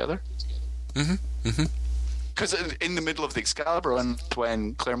put together. Because in the middle of the Excalibur run,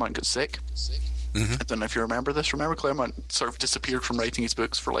 when Claremont got sick, I don't know if you remember this. Remember Claremont sort of disappeared from writing his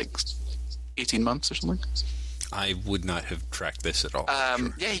books for like 18 months or something? I would not have tracked this at all.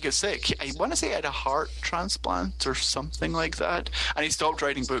 Sure. Yeah, he got sick. I want to say he had a heart transplant or something like that, and he stopped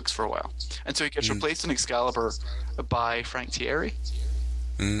writing books for a while. And so he gets replaced in Excalibur by Frank Thierry.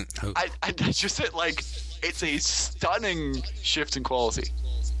 I just said, like, it's a stunning shift in quality.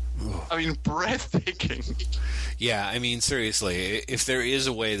 I mean, breathtaking. Yeah, I mean, seriously, if there is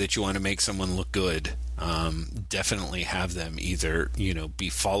a way that you want to make someone look good, definitely have them either, be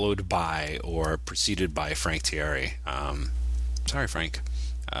followed by or preceded by Frank Thierry. Sorry, Frank.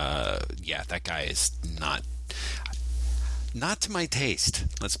 Yeah, that guy is not to my taste.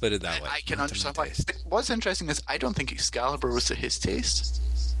 Let's put it that way. I can understand why. But what's interesting is I don't think Excalibur was to his taste.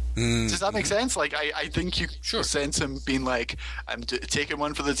 Does that make sense? Like, I think you sense him being like, I'm taking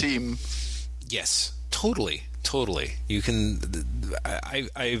one for the team. Yes, totally. You can.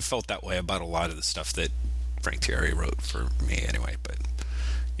 I felt that way about a lot of the stuff that Frank Thierry wrote for me, anyway. But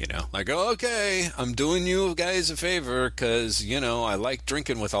like, okay, I'm doing you guys a favor because I like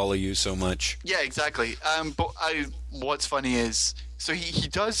drinking with all of you so much. Yeah, exactly. But what's funny is, so he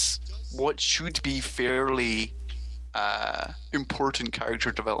does what should be fairly important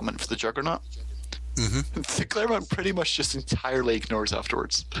character development for the Juggernaut. The Claremont pretty much just entirely ignores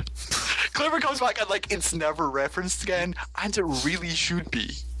afterwards. Claremont comes back and it's never referenced again, and it really should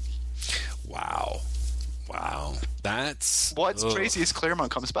be. Wow. Wow. That's... What's crazy is Claremont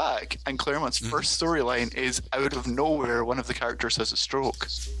comes back, and Claremont's first storyline is out of nowhere, one of the characters has a stroke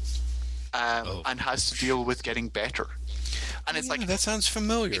and has to deal with getting better. And it's like... That sounds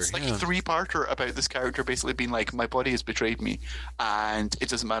familiar. It's like a three-parter about this character basically being like, my body has betrayed me, and it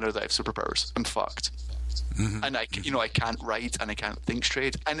doesn't matter that I have superpowers. I'm fucked. And I can't write, and I can't think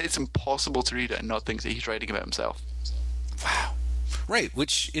straight, and it's impossible to read it and not think that he's writing about himself. Wow. Right,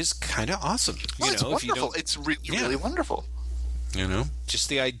 which is kind of awesome. It's wonderful. It's really wonderful. Just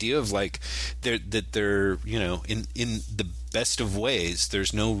the idea of like they're in the best of ways,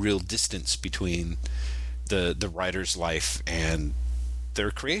 there's no real distance between the writer's life and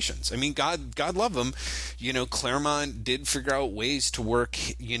their creations. I mean, God love them. Claremont did figure out ways to work,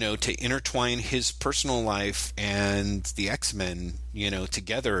 to intertwine his personal life and the X-Men,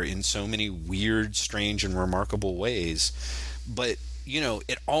 together in so many weird, strange, and remarkable ways. But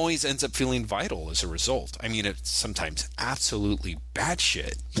it always ends up feeling vital as a result. I mean, it's sometimes absolutely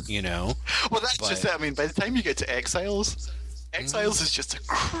batshit, Well, that's just it. I mean, by the time you get to Exiles is just a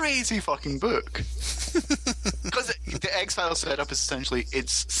crazy fucking book. Because the Exiles setup is essentially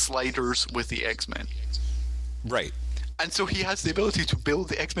it's Sliders with the X-Men. Right. And so he has the ability to build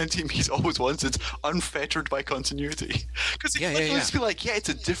the X-Men team he's always wanted, unfettered by continuity. Because he can just be like, it's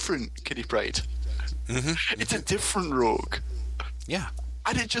a different Kitty Pryde. It's a different Rogue. Yeah.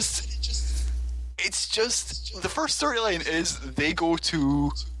 And it's just the first storyline is they go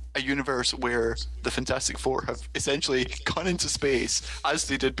to a universe where the Fantastic Four have essentially gone into space as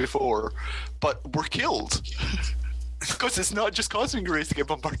they did before, but were killed. Because it's not just cosmic rays to get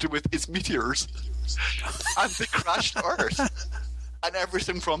bombarded with, it's meteors. And they crashed Earth. And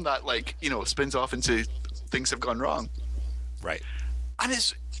everything from that, spins off into things have gone wrong. Right.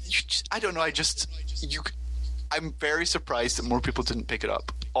 And I don't know, I'm very surprised that more people didn't pick it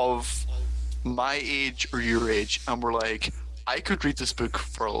up of my age or your age and were like, I could read this book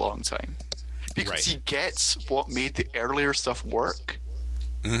for a long time. Because he gets what made the earlier stuff work,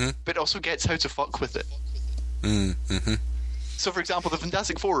 but also gets how to fuck with it. So, for example, the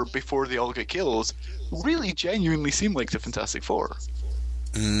Fantastic Four, before they all get killed, really genuinely seem like the Fantastic Four.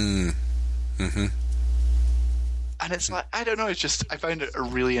 And it's like, I don't know, I found it a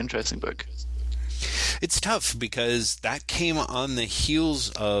really interesting book. It's tough because that came on the heels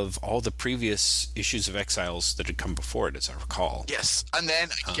of all the previous issues of Exiles that had come before it, as I recall. Yes, and then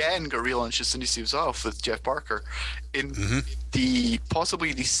again got relaunched as soon as he was off with Jeff Parker in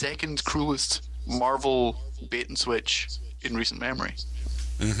possibly the second cruelest Marvel bait and switch in recent memory.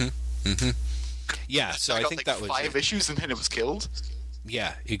 Yeah, so I think that was 5 issues and then it was killed.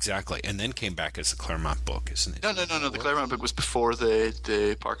 Yeah, exactly. And then came back as a Claremont book, isn't it? No. The Claremont book was before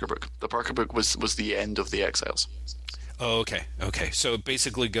the Parker book. The Parker book was the end of the Exiles. Oh, okay. So it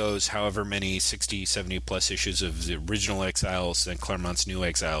basically goes however many 60, 70 plus issues of the original Exiles, then Claremont's new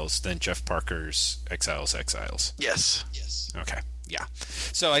Exiles, then Jeff Parker's Exiles. Yes. Okay, yeah.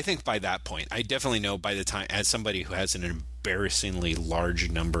 So I think by that point, I definitely know by the time, as somebody who has an embarrassingly large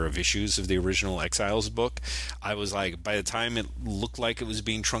number of issues of the original Exiles book, I was like, by the time it looked like it was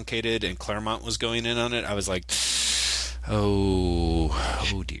being truncated and Claremont was going in on it, I was like, oh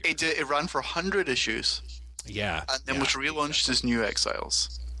dear. It ran for 100 issues. Yeah. And then was relaunched as New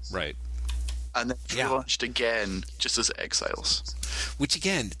Exiles. Right. And then relaunched again just as Exiles. Which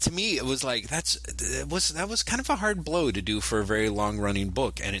again, to me, it was like that was kind of a hard blow to do for a very long running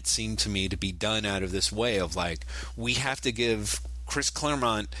book, and it seemed to me to be done out of this way of like, we have to give Chris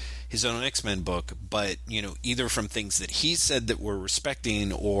Claremont his own X-Men book, but either from things that he said that we're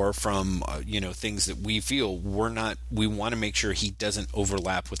respecting, or from things that we feel we want to make sure he doesn't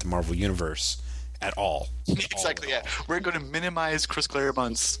overlap with the Marvel Universe at all. Exactly, yeah. We're going to minimize Chris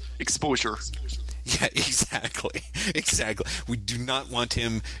Claremont's exposure. Yeah, exactly. We do not want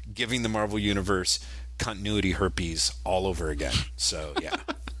him giving the Marvel Universe continuity herpes all over again. So, yeah,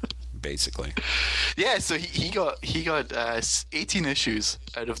 basically. Yeah, so he got 18 issues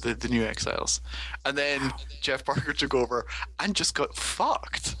out of the New Exiles. And then Jeff Parker took over and just got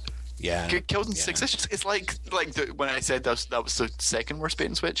fucked. Yeah, killed in 6 issues. It's like when I said that was the second worst bait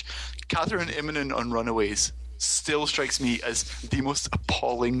and switch. Catherine Immonen on Runaways still strikes me as the most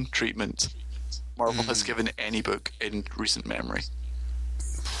appalling treatment Marvel has given any book in recent memory.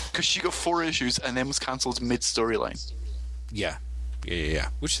 Because she got 4 issues and then was cancelled mid-storyline. Yeah.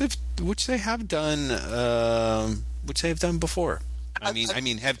 Which they have done. Which they have done before. I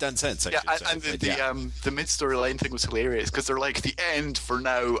mean, have done since. The mid-storyline thing was hilarious because they're like the end for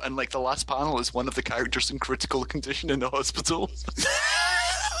now, and like the last panel is one of the characters in critical condition in the hospital.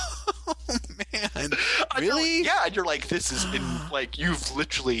 Oh man, really? Yeah, and you're like, this is in like you've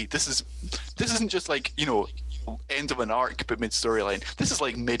literally this this isn't just like, end of an arc but mid storyline. This is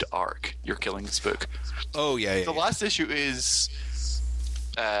like mid arc. You're killing this book. Oh yeah. The last issue is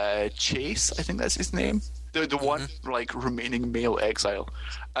Chase, I think that's his name. The one like remaining male exile,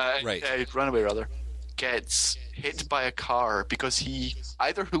 runaway rather, gets hit by a car because he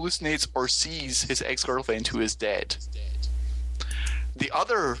either hallucinates or sees his ex-girlfriend who is dead. The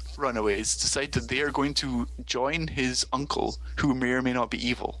other runaways decide that they are going to join his uncle, who may or may not be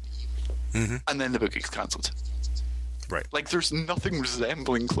evil, and then the book gets cancelled. Right. Like, there's nothing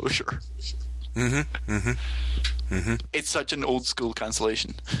resembling closure. It's such an old school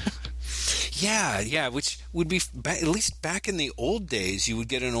cancellation. Yeah, which would be at least back in the old days. You would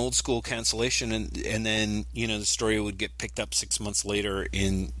get an old school cancellation, and then the story would get picked up 6 months later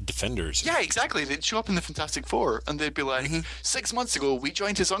in Defenders. Yeah, exactly. They'd show up in the Fantastic Four, and they'd be like, 6 months ago we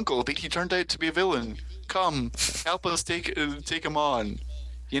joined his uncle, but he turned out to be a villain. Come, help us take him on.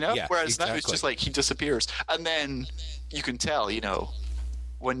 Yeah, whereas exactly. now it's just like he disappears, and then you can tell,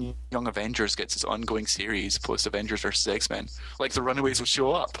 when Young Avengers gets its ongoing series post Avengers vs. X-Men, like the Runaways will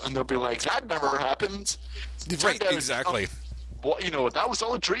show up and they'll be like, that never happened. Right, exactly. What, that was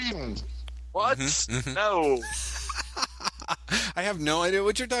all a dream. What? No. I have no idea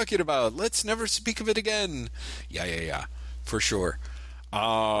what you're talking about. Let's never speak of it again. Yeah, for sure.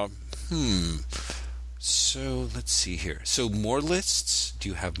 So let's see here. So more lists? Do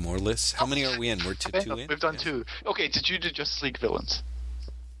you have more lists? How many are we in? We're two in? We've done two. Okay, did you do Justice League villains?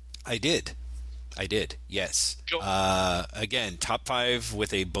 I did, yes. Again, top 5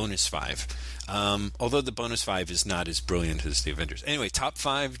 with a bonus 5. Although the bonus 5 is not as brilliant as the Avengers. Anyway, top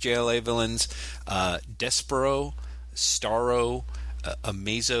 5 JLA villains: Despero, Starro,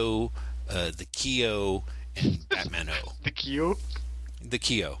 Amazo, the Keo, and Batman-O. The Keo? The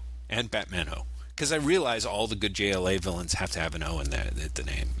Keo and Batman-O. Because I realize all the good JLA villains have to have an O in the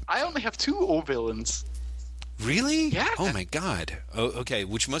name. I only have 2 O villains. Really? Yeah. Oh my god. Oh, okay,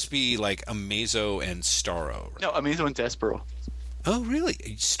 which must be like Amazo and Starro. Right? No, Amazo and Despero. Oh, really?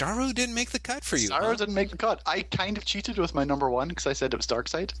 Starro didn't make the cut for you. Starro didn't make the cut. I kind of cheated with my number 1 because I said it was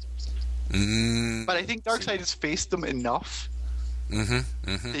Darkseid. But I think Darkseid has faced them enough that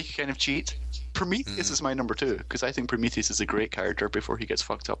you can kind of cheat. Prometheus is my number 2 because I think Prometheus is a great character before he gets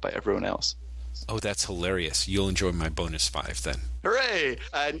fucked up by everyone else. Oh, that's hilarious. You'll enjoy my bonus 5 then. Hooray!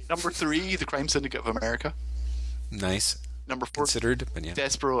 Number 3, the Crime Syndicate of America. Nice. Number 4, considered, but yeah.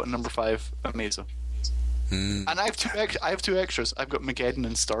 Despero, and number 5, Amazo. And I have 2 extras. I've got Mageddon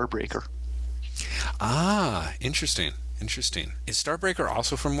and Starbreaker. Ah, interesting. Is Starbreaker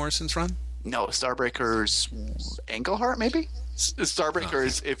also from Morrison's run? No, Starbreaker's Englehart, maybe? Starbreaker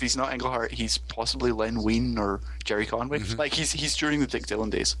is, if he's not Englehart, he's possibly Len Wein or Jerry Conway. Like, he's during the Dick Dillon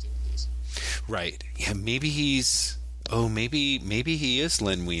days. Right. Yeah, maybe he's... Oh, maybe he is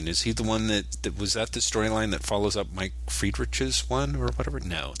Len Wein. Is he the one that was that the storyline that follows up Mike Friedrich's one or whatever?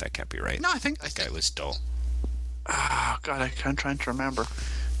 No, that can't be right. No, I think that guy was dull. Oh God, I can't try to remember.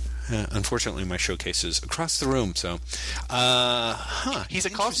 Unfortunately, my showcase is across the room, so he's a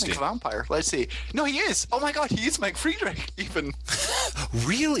cosmic vampire. Let's see. No, he is. Oh my God, he is Mike Friedrich. Even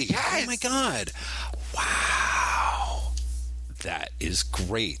really? Yes. Oh my God! Wow, that is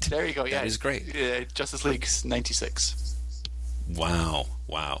great. There you go. Yeah, that is great. Justice League's 96. Wow.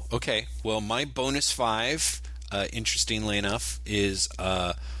 Okay. Well, my bonus 5, interestingly enough, is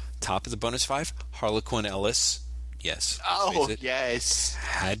top of the bonus 5, Harlequin Ellis. Yes. Oh, yes.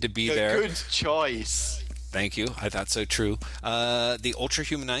 Had to be there. Good choice. Thank you. I thought so, true. The Ultra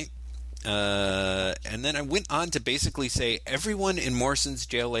Human Knight. And then I went on to basically say everyone in Morrison's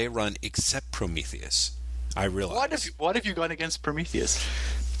JLA run except Prometheus. I realized. What have you gone against Prometheus?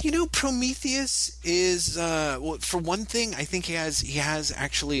 Prometheus is well, for one thing, I think he has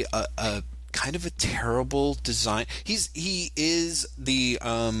actually a kind of a terrible design. He is the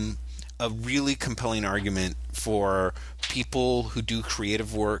a really compelling argument for people who do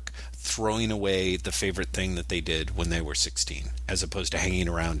creative work throwing away the favorite thing that they did when they were 16, as opposed to hanging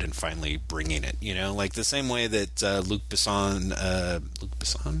around and finally bringing it. Like the same way that Luc Besson,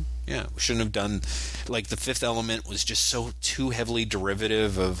 shouldn't have done. Like the Fifth Element was just so too heavily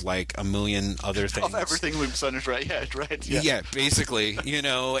derivative of like a million other things. Of everything Luc Besson is right. Yeah, basically,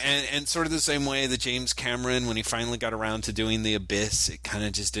 and sort of the same way that James Cameron, when he finally got around to doing The Abyss, it kind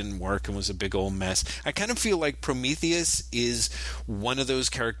of just didn't work and was a big old mess. I kind of feel like Prometheus is one of those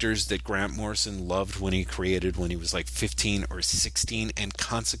characters that Grant Morrison loved when he created when he was like 15 or 16, and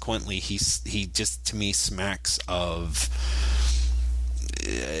consequently he just, to me, smacks of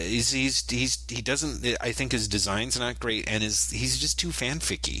he doesn't. I think his design's not great, and he's just too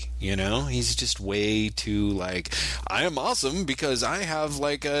fanficky. You know, he's just way too like, I am awesome because I have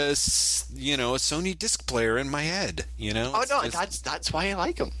like a Sony disc player in my head. You know. Oh no, that's why I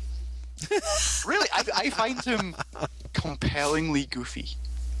like him. Really, I find him compellingly goofy.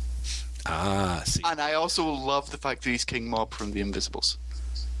 See. And I also love the fact that he's King Mob from The Invisibles.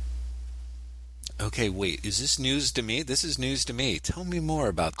 Okay, wait. Is this news to me? This is news to me. Tell me more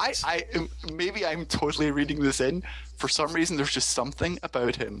about this. Maybe I'm totally reading this in. For some reason, there's just something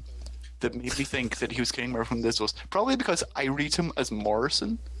about him that made me think that he was King Mob from The Invisibles. Probably because I read him as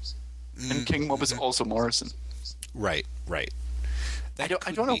Morrison, and King Mob is also Morrison. Right. I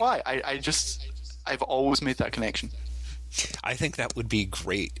don't know why. I've always made that connection. I think that would be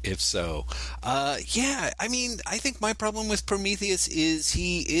great if so. Yeah, I mean, I think my problem with Prometheus is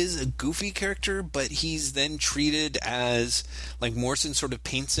he is a goofy character, but he's then treated as, like, Morrison sort of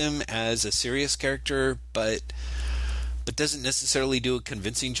paints him as a serious character, but doesn't necessarily do a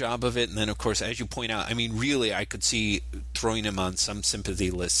convincing job of it. And then, of course, as you point out, I mean, really, I could see throwing him on some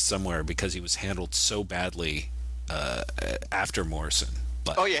sympathy list somewhere because he was handled so badly after Morrison.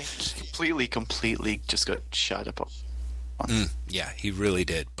 But, oh, yeah, he completely just got shot up. Yeah, he really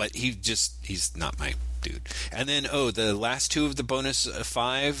did. But he's not my dude. And then, the last two of the bonus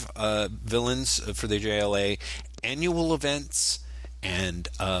 5 villains for the JLA, annual events and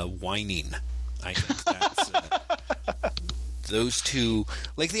whining. I think that's those two.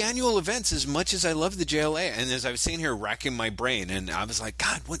 Like the annual events, as much as I love the JLA, and as I was sitting here racking my brain, and I was like,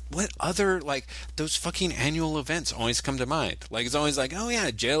 God, what other, like, those fucking annual events always come to mind. Like, it's always like, oh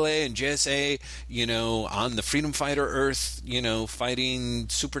yeah, JLA and JSA, on the Freedom Fighter Earth, fighting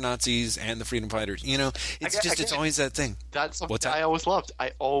super Nazis and the Freedom Fighters. It's always that thing. That's something I always loved.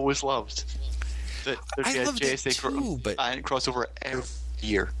 I always loved that there's a JSA crossover every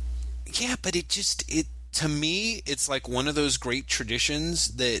year. Yeah, but to me, it's like one of those great traditions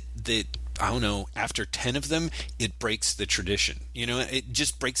that I don't know, after 10 of them, it breaks the tradition. It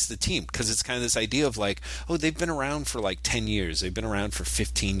just breaks the team because it's kind of this idea of like, oh, they've been around for like 10 years. They've been around for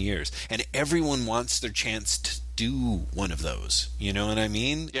 15 years. And everyone wants their chance to do one of those. You know what I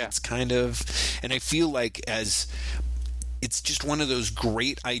mean? Yeah. It's kind of, and I feel like it's just one of those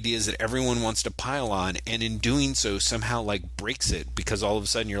great ideas that everyone wants to pile on, and in doing so somehow like breaks it because all of a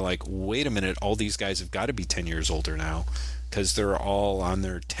sudden you're like, wait a minute, all these guys have got to be 10 years older now because they're all on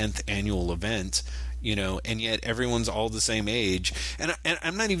their 10th annual event, and yet everyone's all the same age. And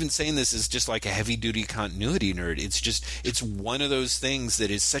I'm not even saying this as just like a heavy-duty continuity nerd. It's one of those things that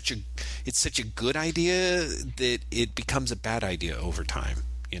is such a good idea that it becomes a bad idea over time,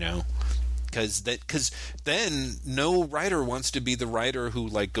 Because then no writer wants to be the writer who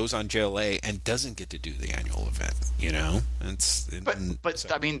like goes on JLA and doesn't get to do the annual event,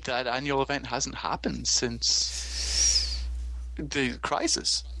 I mean, that annual event hasn't happened since the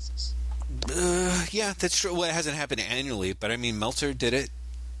Crisis. Yeah, that's true. Well, it hasn't happened annually, but I mean, Meltzer did it.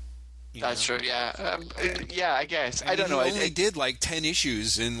 That's true. Yeah, yeah. I guess I don't know. He only did like 10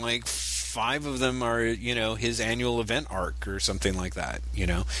 issues and like 5 of them are, his annual event arc or something like that.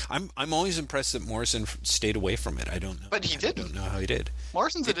 I'm always impressed that Morrison stayed away from it. I don't know. But he did. I don't know how he did.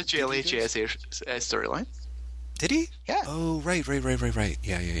 Morrison did a JLA JSA storyline. Did he? Yeah. Oh, right.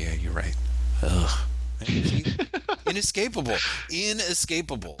 Yeah. You're right. Ugh. Inescapable.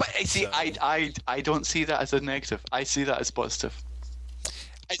 But see, I don't see that as a negative. I see that as positive.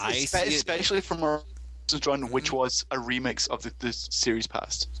 Especially from Morrison's run, which was a remix of the series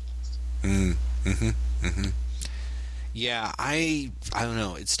past. Yeah, I don't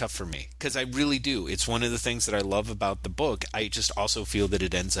know. It's tough for me because I really do. It's one of the things that I love about the book. I just also feel that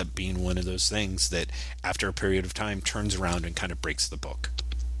it ends up being one of those things that after a period of time turns around and kind of breaks the book.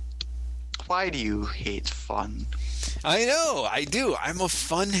 Why do you hate fun? I know, I do. I'm a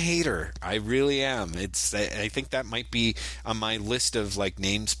fun hater. I really am. I think that might be on my list of like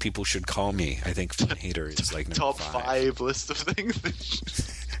names people should call me. I think fun hater is like number top 5 list of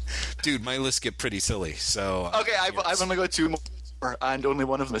things. Dude, my lists get pretty silly. So okay, I've only got 2 more, and only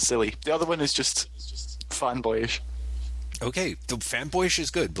one of them is silly. The other one is just fanboyish. Okay, the fanboyish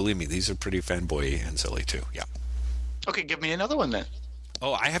is good. Believe me, these are pretty fanboy and silly too. Yeah. Okay, give me another one then.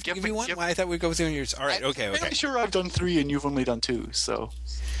 Oh, I have to give you one? I thought we'd go with yours. All right, okay. I'm sure I've done 3 and you've only done 2, so...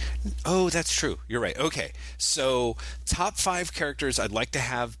 Oh, that's true. You're right. Okay, so top 5 characters I'd like to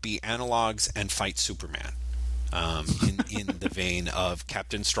have be analogs and fight Superman. In the vein of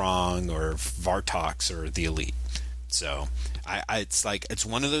Captain Strong or Vartox or the Elite. So it's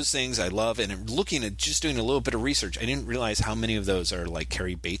one of those things I love, and I'm looking at just doing a little bit of research. I didn't realize how many of those are like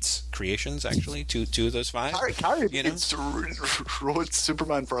Cary Bates creations. Actually, two of those 5. Cary Bates wrote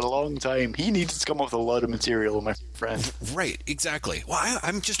Superman for a long time. He needed to come up with a lot of material, my friend. Right, exactly. Well,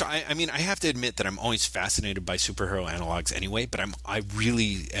 I mean, I have to admit that I'm always fascinated by superhero analogs anyway, but I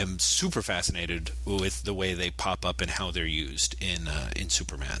really am super fascinated with the way they pop up and how they're used in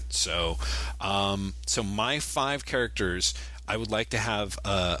Superman. So, so my 5 characters, I would like to have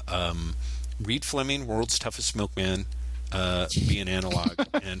Reed Fleming, World's Toughest Milkman, be an analog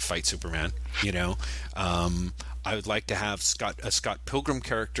and fight Superman. I would like to have a Scott Pilgrim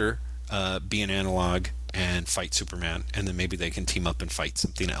character be an analog and fight Superman, and then maybe they can team up and fight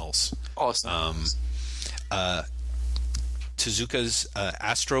something else. Awesome. Tezuka's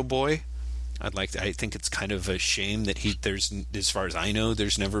Astro Boy. I think it's kind of a shame that there's, as far as I know,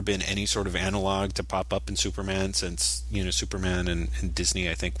 there's never been any sort of analog to pop up in Superman since, Superman and Disney,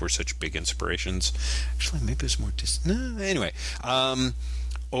 I think, were such big inspirations. Actually, maybe it's more Disney. No, anyway.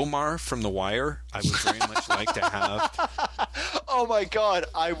 Omar from The Wire, I would very much like to have. Oh my God,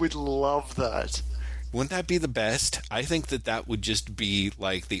 I would love that. Wouldn't that be the best? I think that would just be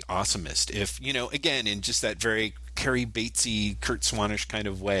like the awesomest. If, again, in just that very Cary Batesy, Kurt Swanish kind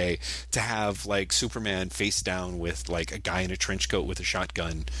of way, to have like Superman face down with like a guy in a trench coat with a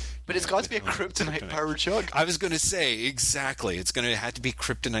shotgun. But it's got to be a kryptonite powered shotgun. I was going to say, exactly. It's going to have to be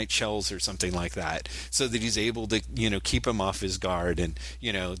kryptonite shells or something like that, so that he's able to, keep him off his guard, and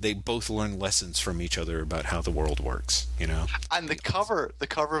they both learn lessons from each other about how the world works. And the cover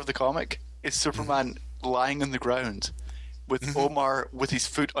of the comic is Superman lying on the ground with Omar with his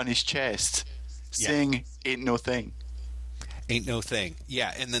foot on his chest, saying, "Ain't no thing." Ain't no thing.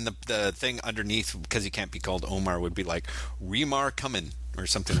 Yeah, and then the thing underneath, because he can't be called Omar, would be like Remar Cummin or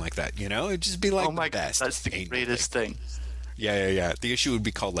something like that. It'd just be like, oh my God, that's the greatest thing. Yeah. The issue would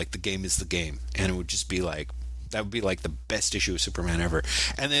be called like The Game is the Game, and it would just be like, that would be like the best issue of Superman ever.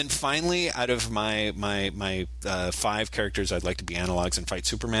 And then finally, out of my 5 characters I'd like to be analogs and fight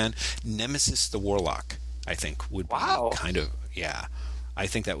Superman, Nemesis the Warlock, I think, would be kind of, I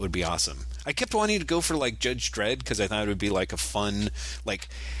think that would be awesome. I kept wanting to go for like Judge Dredd, because I thought it would be like a fun, like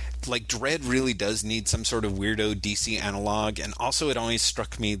Dredd really does need some sort of weirdo DC analog, and also it always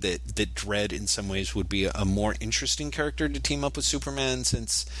struck me that Dredd in some ways would be a more interesting character to team up with Superman,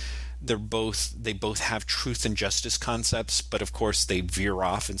 since they both have truth and justice concepts, but of course they veer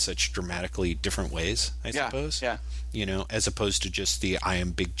off in such dramatically different ways, I suppose. Yeah. As opposed to just the I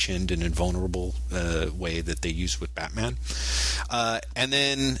am big-chinned and invulnerable way that they use with Batman. And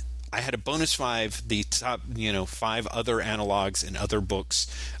then I had a bonus 5, the top, 5 other analogs in other books.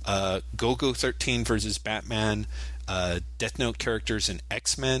 Go-Go 13 versus Batman, Death Note characters in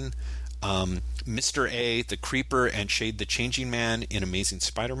X-Men, Mr. A, the Creeper, and Shade the Changing Man in Amazing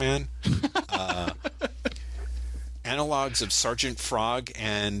Spider-Man. Analogs of Sergeant Frog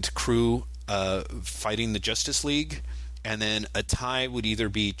and crew fighting the Justice League. And then a tie would either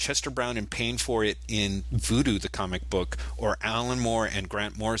be Chester Brown and Paying for It in Voodoo, the comic book, or Alan Moore and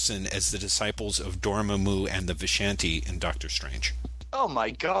Grant Morrison as the disciples of Dormammu and the Vishanti in Doctor Strange. Oh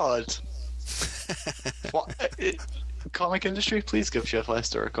my God. Comic industry, please give Jeff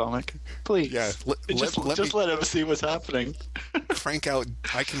Lester a comic. Please. Yeah. Just let him see what's happening.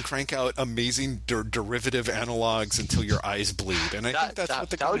 I can crank out amazing derivative analogs until your eyes bleed. And I think that's what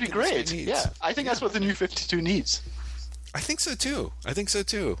the that would be great. Needs. Yeah. I think that's what the new 52 needs. I think so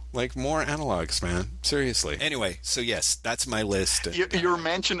too. Like, more analogs, man. Seriously. Anyway, so yes, that's my list. Your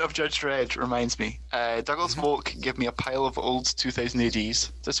mention of Judge Dredd reminds me. Douglas Moak gave me a pile of old 2000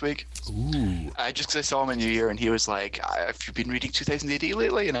 ADs this week. Ooh. Just because I saw him in New Year, and he was like, "Have you been reading 2000 AD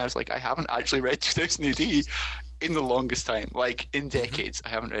lately?" And I was like, "I haven't actually read 2000 AD in the longest time, like in decades. I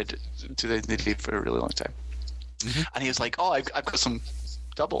haven't read 2000 AD for a really long time." And he was like, "Oh, I've got some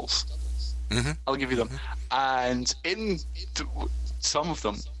doubles. I'll give you them." And in some of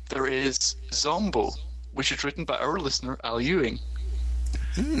them, there is Zombo, which is written by our listener, Al Ewing.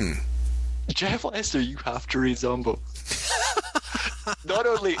 Jeff Lester, you have to read Zombo. Not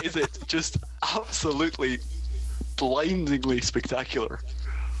only is it just absolutely blindingly spectacular,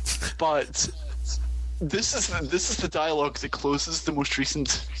 but this is the dialogue that closes the most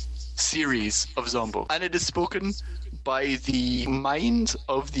recent series of Zombo, and it is spoken by the mind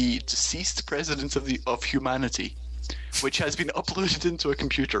of the deceased president of humanity, which has been uploaded into a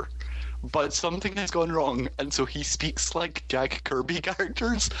computer. But something has gone wrong, and so he speaks like Jack Kirby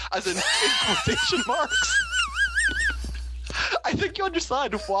characters, as in quotation marks. I think you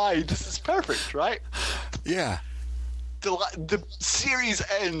understand why this is perfect, right? Yeah. The series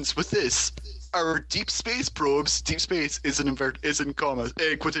ends with this. our deep space probes, deep space is in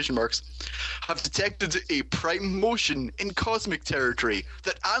quotation marks, have detected a prime motion in cosmic territory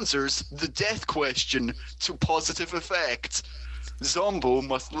that answers the death question to positive effect. Zombo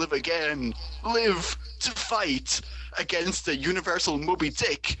must live again, live to fight against the universal Moby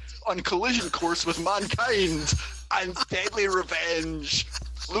Dick on collision course with mankind and deadly revenge.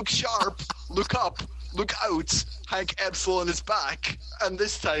 Look sharp, look up, look out, Hank Epsilon is back, and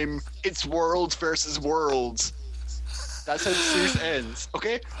this time it's world versus world. That's how the series ends,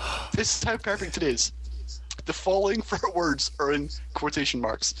 okay? This is how perfect it is. The following four words are in quotation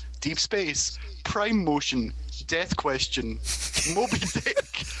marks. Deep space, prime motion, death question, Moby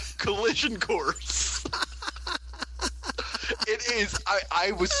Dick, collision course. It is.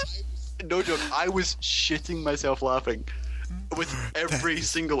 I was, no joke, I was shitting myself laughing with every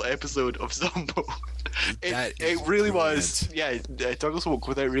single episode of Zombo. It really was. Yeah, Douglas Woke,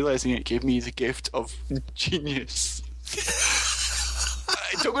 without realizing it, gave me the gift of genius.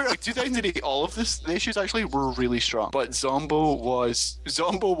 Don't get me wrong, 2008, all of the issues actually were really strong. But Zombo was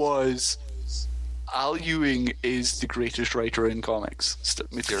Al Ewing is the greatest writer in comics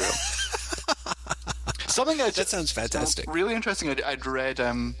material. That sounds fantastic. Really interesting. I'd read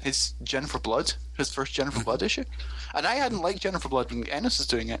his Jennifer Blood, his first Jennifer Blood issue, and I hadn't liked Jennifer Blood when Ennis was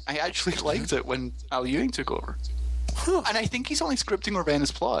doing it. I actually liked it when Al Ewing took over. Huh. And I think he's only scripting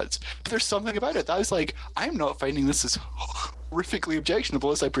Ravenna's plots. But there's something about it that I was like, I'm not finding this as horrifically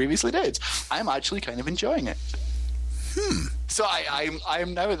objectionable as I previously did. I'm actually kind of enjoying it. So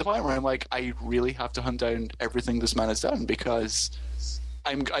I'm now at the point where I'm like, I really have to hunt down everything this man has done, because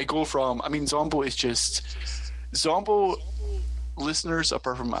I go from, I mean, Zombo is just, Zombo listeners,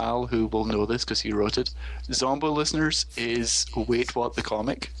 apart from Al, who will know this because he wrote it, Zombo listeners is Wait What the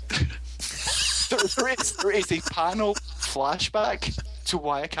Comic. there is a panel flashback to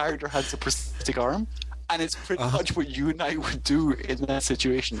why a character has a prosthetic arm, and it's pretty much what you and I would do in that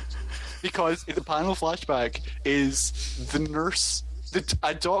situation. Because the panel flashback is the nurse,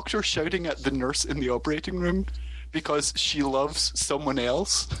 a doctor shouting at the nurse in the operating room because she loves someone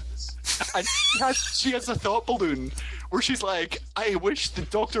else. And she has a thought balloon where she's like, I wish the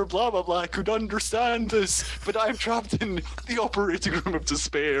Dr. Blah Blah Blah could understand this, but I'm trapped in the operating room of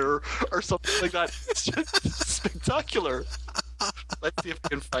despair, or something like that. It's just spectacular. Let's see if I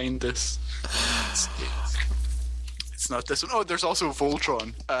can find this. It's not this one. Oh, there's also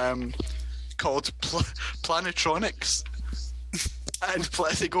Voltron, called Planetronics. And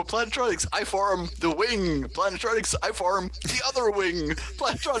they go, Planetronics, I form the wing. Planetronics, I form the other wing.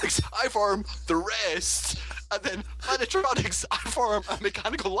 Planetronics, I form the rest. And then Planetronics, I form a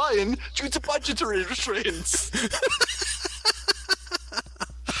mechanical lion due to budgetary restraints.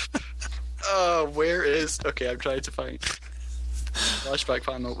 Where is... Okay, I'm trying to find flashback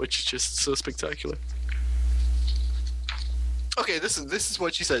panel, which is just so spectacular. Okay, this is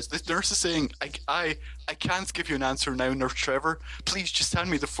what she says. The nurse is saying, I can't give you an answer now, Nurse Trevor. Please just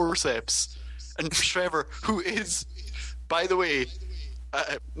hand me the forceps. And Nurse Trevor, who is, by the way,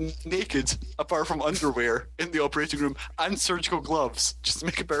 naked, apart from underwear, in the operating room, and surgical gloves, just to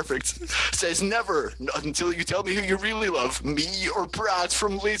make it perfect, says, never, not until you tell me who you really love, me or Brad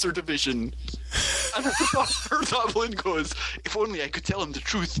from Laser Division. And her thought balloon goes, if only I could tell him the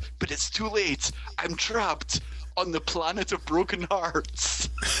truth, but it's too late. I'm trapped on the planet of broken hearts.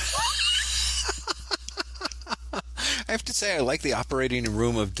 I have to say, I like the operating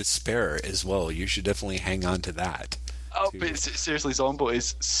room of despair as well. You should definitely hang on to that. Oh, but seriously, Zombo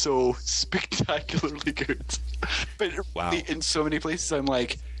is so spectacularly good. But wow. Really, in so many places, I'm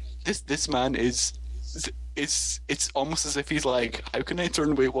like, this man is. It's almost as if he's like, how can I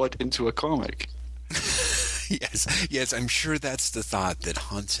turn Wait What into a comic? Yes, I'm sure that's the thought that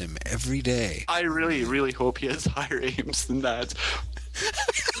haunts him every day. I really, really hope he has higher aims than that.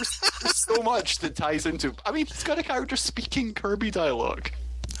 There's so much that ties into... I mean, he's got a character speaking Kirby dialogue.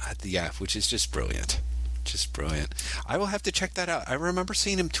 Yeah, which is just brilliant. Just brilliant. I will have to check that out. I remember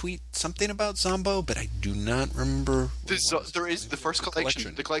seeing him tweet something about Zombo, but I do not remember... There is the first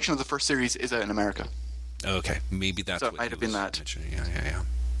collection. The collection of the first series is out in America. Okay, maybe that's what it might have been that. Yeah.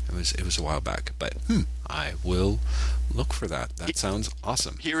 It was a while back, but I will look for that. That sounds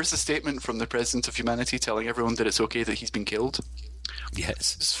awesome. Here is a statement from the President of Humanity telling everyone that it's okay that he's been killed.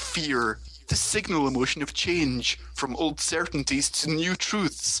 Yes. It's fear, the signal emotion of change from old certainties to new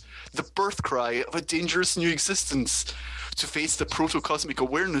truths, the birth cry of a dangerous new existence. To face the proto-cosmic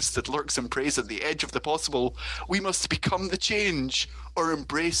awareness that lurks and preys at the edge of the possible, we must become the change or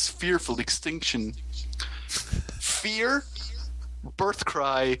embrace fearful extinction. Fear, birth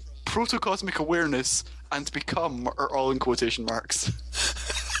cry, proto-cosmic awareness, and become are all in quotation marks.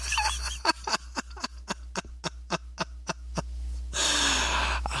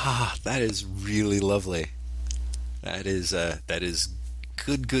 That is really lovely. That is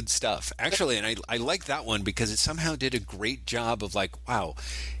good stuff. Actually, and I like that one because it somehow did a great job of like, wow,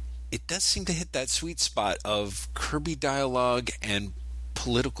 it does seem to hit that sweet spot of Kirby dialogue and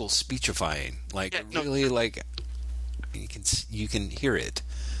political speechifying. Like really, like you can hear it.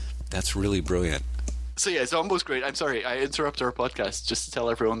 That's really brilliant. So yeah, Zombo's great. I'm sorry, I interrupt our podcast just to tell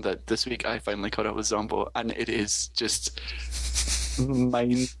everyone that this week I finally caught up with Zombo, and it is just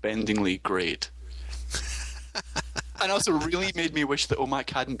mind-bendingly great. And also really made me wish that OMAC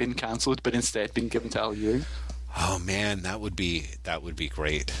hadn't been cancelled, but instead been given to Al Ewing. Oh man, that would be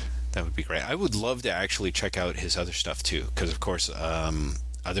great. That would be great. I would love to actually check out his other stuff too, because of course,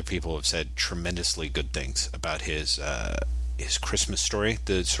 other people have said tremendously good things about his Christmas story,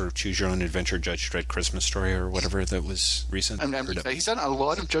 the sort of choose your own adventure Judge Dredd Christmas story or whatever that was recent. He's done a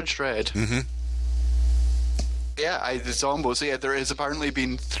lot of Judge Dredd. Mm-hmm. Yeah, the Zombos. So yeah, there has apparently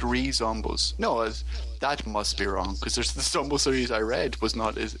been 3 Zombos. No, that must be wrong because there's the Zombo series I read is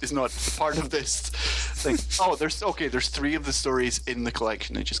not part of this thing. Oh, there's 3 of the stories in the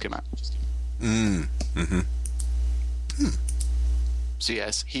collection that just came out. So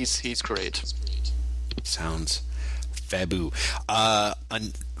yes, he's great. Sounds fabu.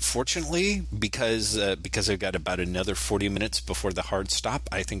 Unfortunately, because I've got about another 40 minutes before the hard stop,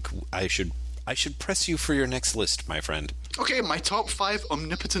 I think I should press you for your next list, my friend. Okay, my top 5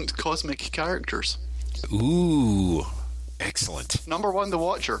 omnipotent cosmic characters. Ooh, excellent. Number 1, the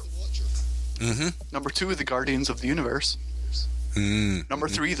Watcher. Mm-hmm. Number 2, the Guardians of the Universe. Number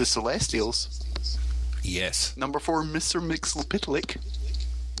 3, the Celestials. Yes. Number 4, Mr. Mxyzptlk.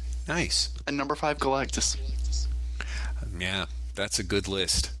 Nice. And number 5, Galactus. Yeah, that's a good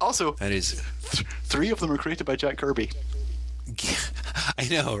list. Also, that is 3 of them are created by Jack Kirby. I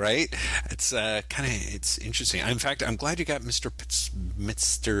know, right? It's it's interesting. In fact, I'm glad you got Mr.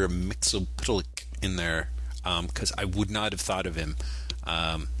 Mxyzptlk in there because I would not have thought of him.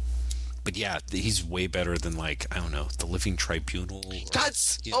 But yeah, he's way better than like I don't know, the Living Tribunal.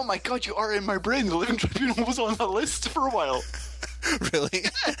 Oh my god, you are in my brain. The Living Tribunal was on that list for a while. Really?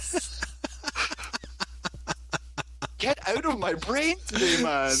 Yes. Get out of my brain today,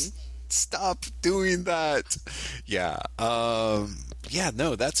 man. Stop doing that. Yeah.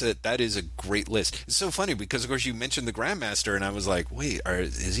 No, that is a great list. It's so funny because of course you mentioned the Grandmaster and I was like, wait,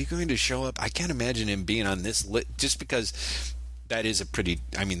 is he going to show up? I can't imagine him being on this list just because that is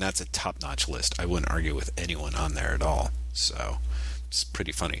that's a top-notch list. I wouldn't argue with anyone on there at all. So it's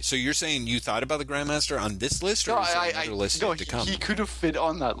pretty funny. So you're saying you thought about the Grandmaster on this list, or another list to come? He could have fit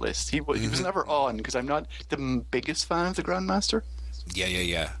on that list. He was never on because I'm not the biggest fan of the Grandmaster.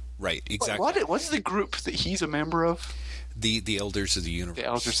 Yeah. Right, exactly. What's the group that he's a member of? The Elders of the Universe. The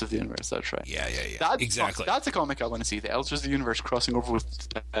Elders of the Universe, that's right. Yeah. Exactly. That's a comic I want to see. The Elders of the Universe crossing over with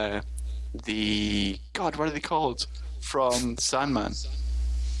what are they called? From Sandman.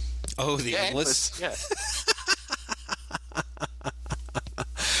 Oh, the Endless? Yeah.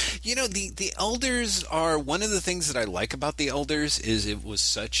 You know, the Elders are one of the things that I like about the Elders is it was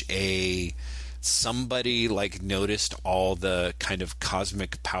such somebody like noticed all the kind of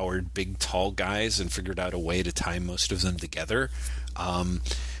cosmic powered big tall guys and figured out a way to tie most of them together,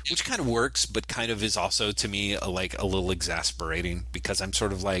 which kind of works, but kind of is also to me a little exasperating because I'm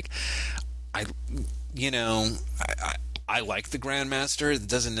sort of like, I like the Grandmaster. It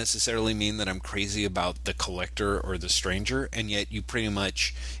doesn't necessarily mean that I'm crazy about the Collector or the Stranger, and yet you pretty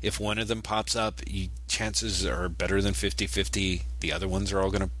much, if one of them pops up, chances are better than 50-50. The other ones are all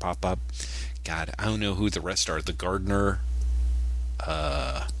going to pop up. God, I don't know who the rest are. The Gardener,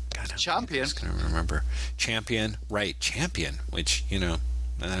 Champion. I'm just going to remember. Champion, right? Champion, which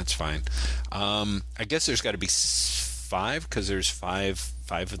that's fine. I guess there's got to be 5 because there's five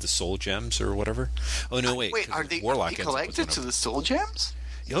of the Soul Gems or whatever. Oh no, wait. Are they collected to the Soul Gems?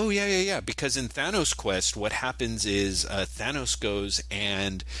 Oh yeah. Because in Thanos Quest, what happens is Thanos goes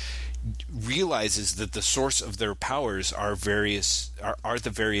and realizes that the source of their powers are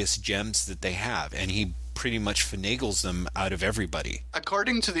the various gems that they have, and he pretty much finagles them out of everybody.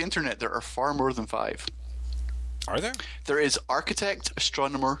 According to the internet, there are far more than 5. Are there? There is Architect,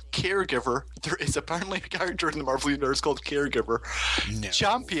 Astronomer, Caregiver. There is apparently a character in the Marvel Universe called Caregiver. No.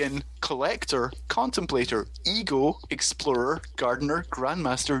 Champion, Collector, Contemplator, Ego, Explorer, Gardener,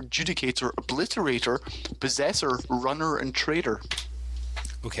 Grandmaster, Judicator, Obliterator, Possessor, Runner, and Trader.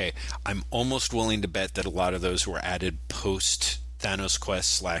 Okay, I'm almost willing to bet that a lot of those were added post Thanos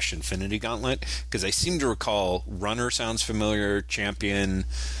Quest / Infinity Gauntlet, because I seem to recall Runner sounds familiar, Champion,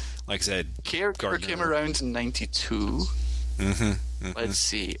 like I said, Caregiver came around in 92. Mm-hmm. Let's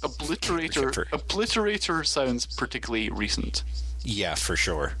see. Obliterator sounds particularly recent. Yeah, for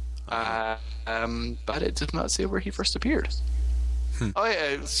sure. But it did not say where he first appeared. Oh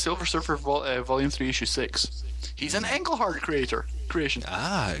yeah, Silver Surfer Volume 3, Issue 6. He's an Englehart creation.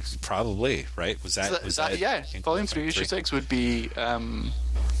 Ah, probably, right? Was that yeah, Volume 3, Issue 6 would be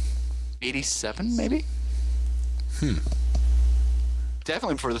 87, maybe?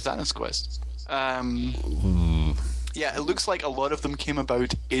 Definitely before the Thanos Quest. Yeah, it looks like a lot of them came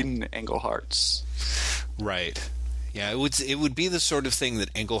about in Englehart's. Right. Yeah, it would be the sort of thing that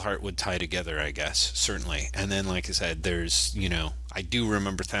Englehart would tie together, I guess, certainly. And then, like I said, there's, I do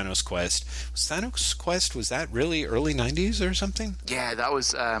remember Thanos Quest. Was Thanos Quest, was that really early 90s or something? Yeah, that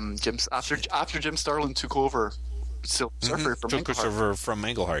was after Jim Starlin took over Silver Surfer from Englehart. From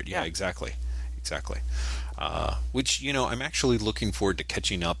Englehart, yeah. Exactly. Which, I'm actually looking forward to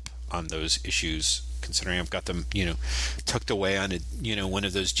catching up on those issues, considering I've got them, tucked away on one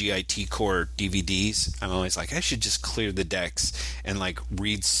of those GIT Core DVDs. I'm always like, I should just clear the decks and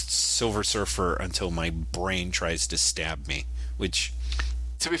read Silver Surfer until my brain tries to stab me, which,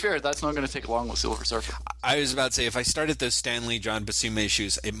 to be fair, that's not going to take long with Silver Surfer. I was about to say, if I started those Stan Lee, John Buscema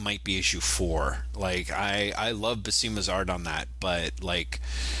issues, it might be issue 4. I love Buscema's art on that, but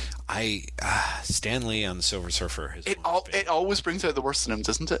Stan Lee on the Silver Surfer. It always brings out the worst in him,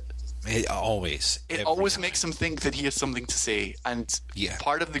 doesn't it? It always makes him think that he has something to say, and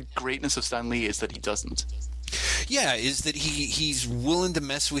part of the greatness of Stan Lee is that he doesn't. Yeah, is that he's willing to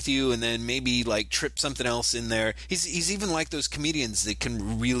mess with you and then maybe trip something else in there. He's even like those comedians that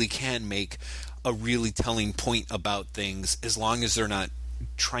can make a really telling point about things as long as they're not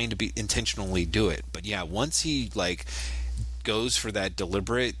trying to be intentionally do it. But yeah, once he goes for that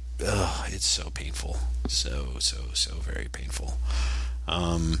deliberate, it's so painful, so very painful.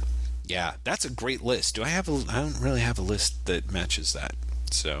 Yeah, that's a great list. I don't really have a list that matches that.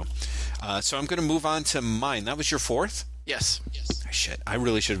 So I'm going to move on to mine. That was your 4th? Yes. Shit, I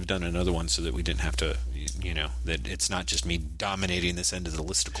really should have done another one so that we didn't have to, that it's not just me dominating this end of the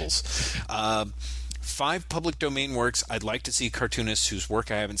listicles. 5 public domain works I'd like to see cartoonists whose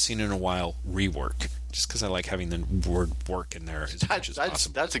work I haven't seen in a while rework, just because I like having the word work in there as much as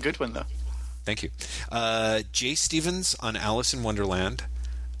possible. That's a good one, though. Thank you. Jay Stevens on Alice in Wonderland.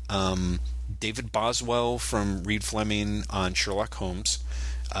 David Boswell from Reed Fleming on Sherlock Holmes.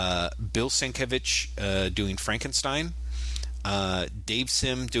 Bill Sienkiewicz doing Frankenstein. Dave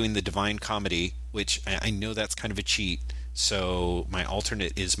Sim doing the Divine Comedy, which I know that's kind of a cheat. So my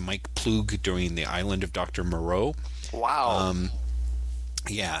alternate is Mike Plug doing The Island of Dr. Moreau. Wow.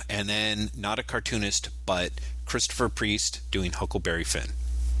 Yeah, and then not a cartoonist, but Christopher Priest doing Huckleberry Finn.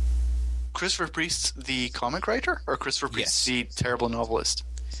 Christopher Priest, the comic writer, or Christopher Priest, the terrible novelist?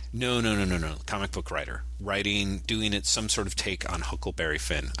 No. Comic book writer. Doing it some sort of take on Huckleberry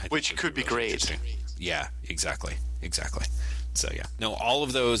Finn. Which could be great. Yeah, exactly. So, yeah. No, all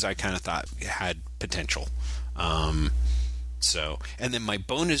of those I kind of thought had potential. And then my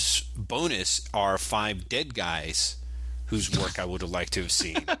bonus are 5 dead guys whose work I would have liked to have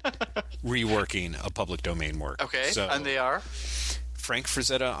seen reworking a public domain work. Okay, and they are? Frank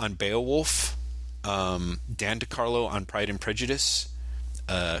Frazetta on Beowulf, Dan DiCarlo on Pride and Prejudice,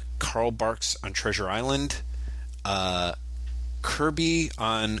 Carl Barks on Treasure Island, Kirby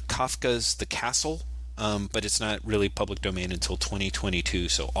on Kafka's The Castle, but it's not really public domain until 2022,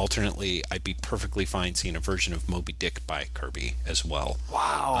 so alternately I'd be perfectly fine seeing a version of Moby Dick by Kirby as well.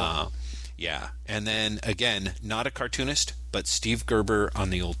 Wow. Yeah, and then again, not a cartoonist, but Steve Gerber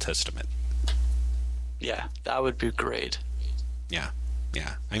on the Old Testament. Yeah, that would be great. Yeah.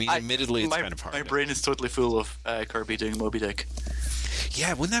 I mean, admittedly, it's kind of hard. My brain is totally full of Kirby doing Moby Dick.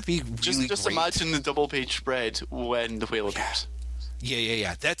 Yeah, wouldn't that be really just great? Imagine the double-page spread when the whale appears.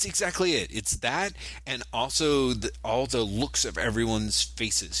 Yeah. That's exactly it. It's that, and also all the looks of everyone's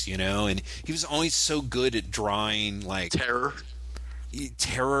faces, and he was always so good at drawing,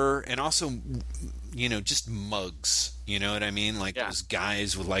 terror, and also, just mugs, you know what I mean? Those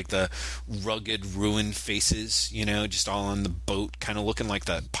guys with, the rugged, ruined faces, just all on the boat, kind of looking like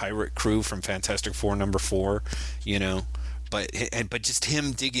the pirate crew from Fantastic Four #4, But just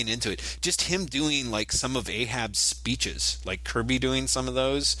him digging into it, just him doing some of Ahab's speeches, Kirby doing some of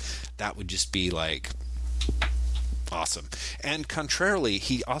those, that would just be awesome. And contrarily,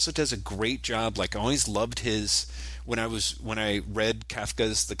 he also does a great job. I always loved his when I read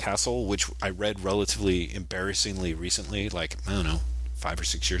Kafka's The Castle, which I read relatively embarrassingly recently, I don't know, 5 or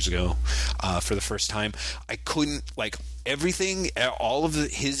 6 years ago for the first time. I couldn't, like, everything, all of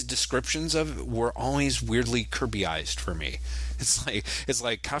his descriptions of it were always weirdly Kirbyized for me. It's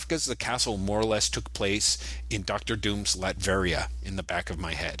like Kafka's The Castle more or less took place in Doctor Doom's Latveria in the back of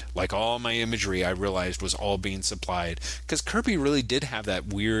my head. Like, all my imagery I realized was all being supplied, because Kirby really did have that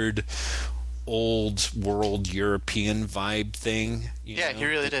weird old world European vibe thing. Yeah, he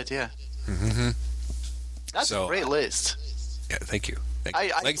really did, yeah. Mm-hmm. That's a great list. Yeah, thank you. Like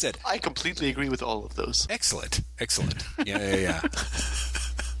I said, I completely agree with all of those. Excellent. Yeah.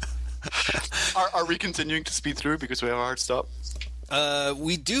 Are we continuing to speed through because we have a hard stop?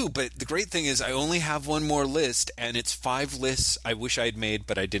 We do, but the great thing is I only have one more list, and it's 5 lists I wish I'd made,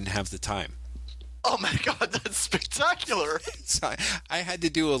 but I didn't have the time. Oh my god, that's spectacular! So I had to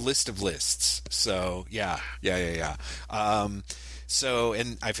do a list of lists. So yeah. So,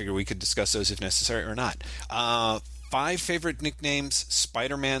 and I figure we could discuss those if necessary or not. 5 favorite nicknames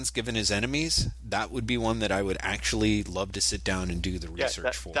Spider-Man's given his enemies. That would be one that I would actually love to sit down and do the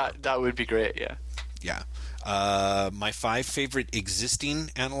research for. That would be great, yeah. Yeah. My 5 favorite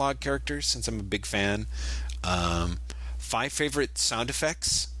existing analog characters, since I'm a big fan. 5 favorite sound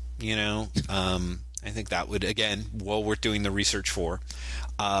effects, I think that would, again, well worth doing the research for.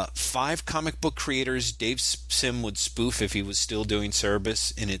 5 comic book creators Dave Sim would spoof if he was still doing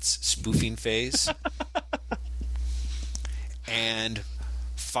Cerebus in its spoofing phase. And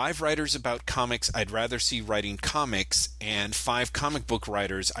 5 writers about comics I'd rather see writing comics, and 5 comic book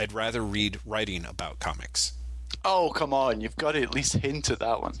writers I'd rather read writing about comics. Oh, come on. You've got to at least hint at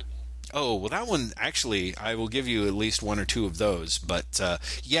that one. Oh, well, that one, actually, I will give you at least 1 or 2 of those. But,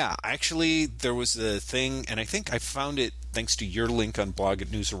 yeah, actually, there was the thing, and I think I found it thanks to your link on blog at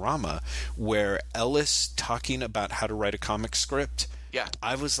Newsarama, where Ellis talking about how to write a comic script. Yeah.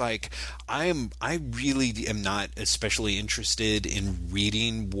 I was like, I really am not especially interested in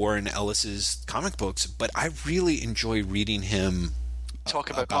reading Warren Ellis's comic books, but I really enjoy reading him talk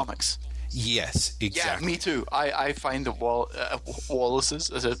about comics. Yes, exactly. Yeah, me too. I find that Wallace's,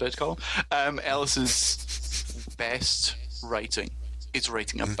 as I was about to call him, Ellis's best writing is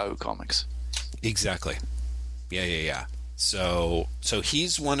writing about comics. Exactly. Yeah. So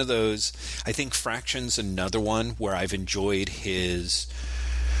he's one of those. I think Fraction's another one where I've enjoyed his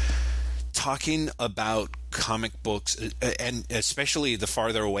talking about comic books, and especially the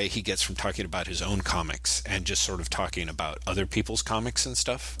farther away he gets from talking about his own comics and just sort of talking about other people's comics and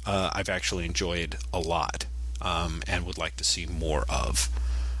stuff. I've actually enjoyed a lot, and would like to see more of.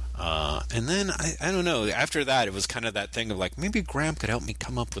 And then I don't know. After that, it was kind of that thing of like, maybe Graham could help me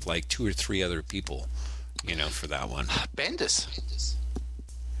come up with like 2 or 3 other people, for that one. Bendis.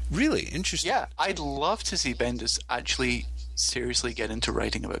 Really interesting. Yeah, I'd love to see Bendis actually seriously get into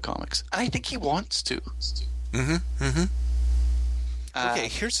writing about comics, and I think he wants to. Okay,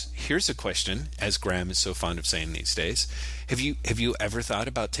 here's a question, as Graham is so fond of saying these days. Have you ever thought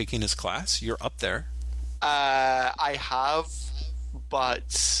about taking his class? You're up there. I have,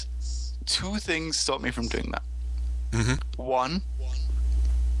 but 2 things stop me from doing that. One,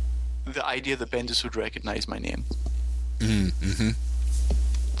 the idea that Bendis would recognize my name.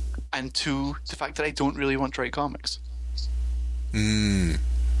 And 2, the fact that I don't really want to write comics.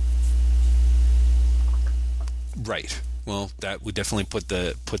 Right. Well, that would definitely put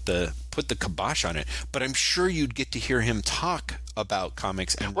the kibosh on it. But I'm sure you'd get to hear him talk about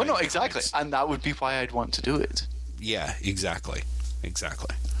comics and no, exactly, comics. And that would be why I'd want to do it. Yeah, exactly. Yeah,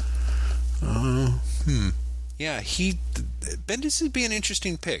 Bendis would be an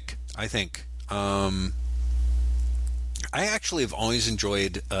interesting pick, I think. I actually have always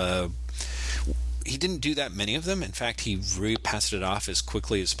enjoyed. He didn't do that many of them. In fact, he really passed it off as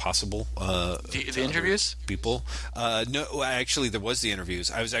quickly as possible. The interviews? People. No, actually, there was the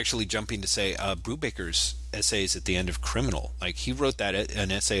interviews. I was actually jumping to say Brubaker's essays at the end of Criminal. Like, he wrote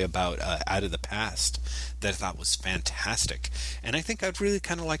an essay about Out of the Past that I thought was fantastic. And I think I'd really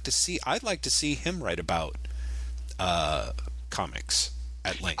kind of like to see... I'd like to see him write about comics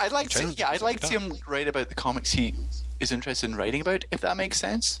at length. I'd like to see him write about the comics he is interested in writing about, if that makes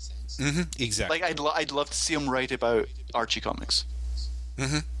sense. Exactly. Like, I'd love to see him write about Archie comics.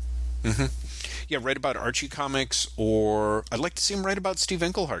 Yeah, write about Archie comics, or I'd like to see him write about Steve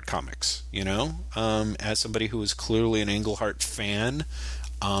Englehart comics. As somebody who is clearly an Englehart fan,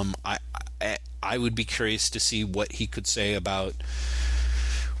 I would be curious to see what he could say about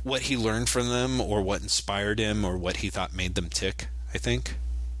what he learned from them, or what inspired him, or what he thought made them tick. I think,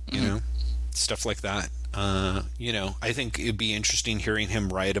 stuff like that. I think it'd be interesting hearing him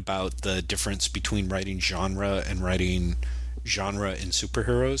write about the difference between writing genre and writing genre in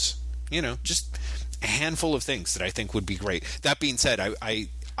superheroes. Just a handful of things that I think would be great. That being said, I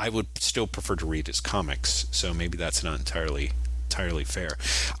would still prefer to read his comics, so maybe that's not entirely fair.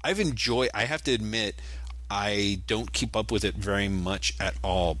 I have to admit, I don't keep up with it very much at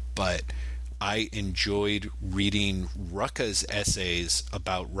all, but I enjoyed reading Rucka's essays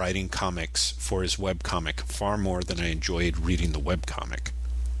about writing comics for his webcomic far more than I enjoyed reading the webcomic.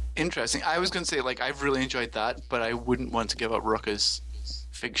 Interesting. I was going to say, like, I've really enjoyed that, but I wouldn't want to give up Rucka's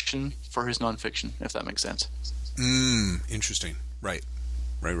fiction for his non-fiction, if that makes sense. Interesting. Right.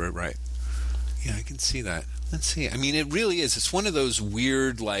 Yeah, I can see that. Let's see. I mean, it really is. It's one of those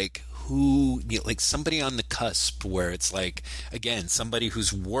weird, like, somebody on the cusp where it's like, again, somebody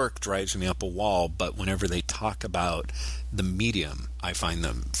whose work drives me up a wall, but whenever they talk about the medium, I find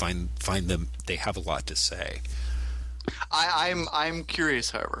them, they have a lot to say. I'm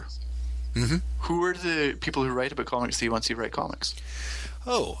curious, however. Mm-hmm. Who are the people who write about comics that you want to see write comics?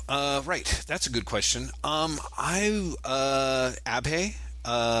 Oh, right. That's a good question. Abhay,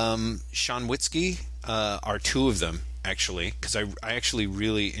 Sean Witzke are two of them, actually, because I actually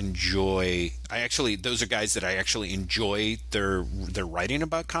really enjoy. Those are guys that I actually enjoy their writing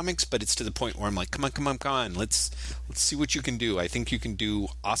about comics, but it's to the point where I'm like, come on, let's see what you can do. I think you can do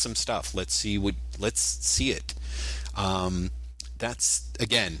awesome stuff. Let's see it. That's,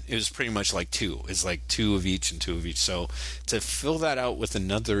 again, it was pretty much like two. It's like two of each and two of each. So to fill that out with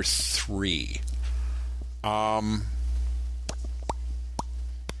another three, I'm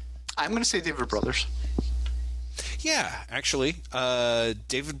going to say David Brothers. Yeah, actually,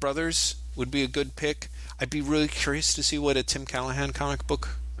 David Brothers would be a good pick. I'd be really curious to see what a Tim Callahan comic book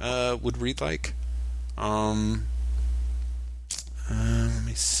would read like. Let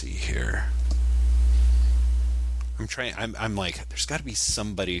me see here. I'm like, there's got to be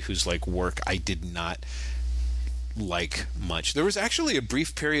somebody whose like work I did not like much. There was actually a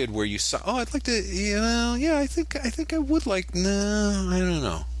brief period where you saw, I'd like to, I think I would like. No, I don't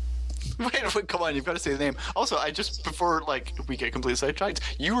know. Wait, come on, you've got to say the name. Also, before like we get completely sidetracked,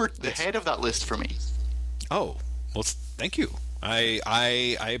 you were the head of that list for me. Oh, well, thank you.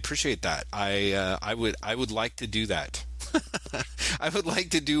 I appreciate that. I would like to do that. I would like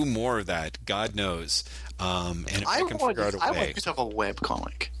to do more of that. God knows. And if I can figure out a way, I want you to have a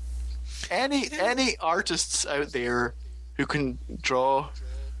webcomic. Any artists out there who can draw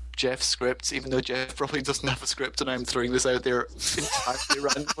Jeff's scripts, even though Jeff probably doesn't have a script, and I'm throwing this out there entirely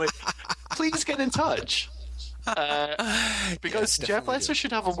randomly, please get in touch. Because Jeff Lester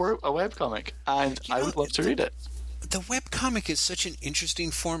should have a webcomic, and I would love to read it. The webcomic is such an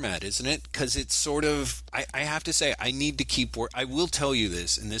interesting format, isn't it? Because it's sort of, I have to say, I need to keep work. I will tell you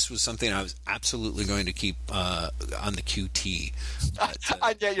this, and this was something I was absolutely going to keep on the QT. But,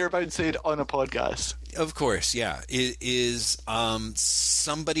 and yet you're about to say it on a podcast. Of course, yeah. It is,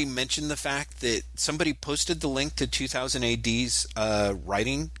 somebody mentioned the fact that somebody posted the link to 2000 AD's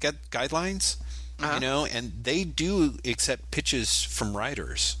writing guidelines, and they do accept pitches from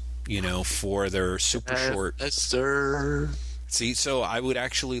writers. For their super short. Yes, sir. See, so I would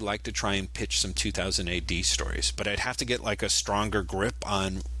actually like to try and pitch some 2000 AD stories, but I'd have to get like a stronger grip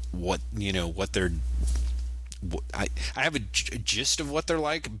on what they're. I have a gist of what they're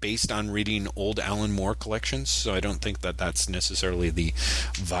like based on reading old Alan Moore collections, so I don't think that that's necessarily the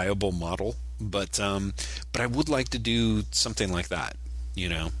viable model. But I would like to do something like that.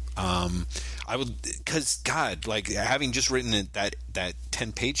 I would, because God, like having just written that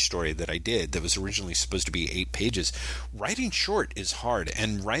 10-page story that I did that was originally supposed to be 8 pages, writing short is hard,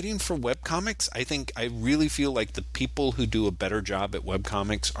 and writing for webcomics, I really feel like the people who do a better job at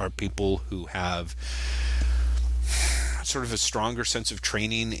webcomics are people who have sort of a stronger sense of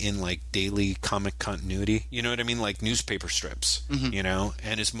training in like daily comic continuity. You know what I mean? Like newspaper strips, and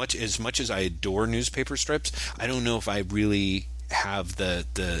as much as I adore newspaper strips, I don't know if I really have the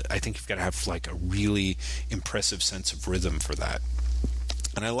I think you've got to have like a really impressive sense of rhythm for that.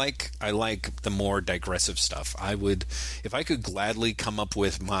 And I like the more digressive stuff. I would, if I could gladly come up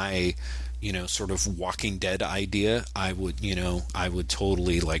with my sort of Walking Dead idea, I would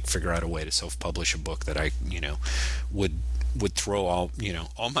totally like figure out a way to self-publish a book that I would throw all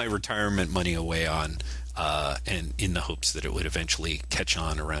my retirement money away on, and in the hopes that it would eventually catch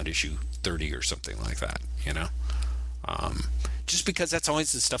on around issue 30 or something like that. Just because that's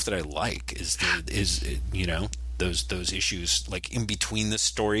always the stuff that I like is those issues like in between the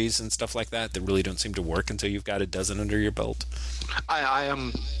stories and stuff like that really don't seem to work until you've got a dozen under your belt. I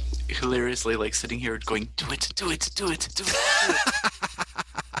am hilariously like sitting here going, do it.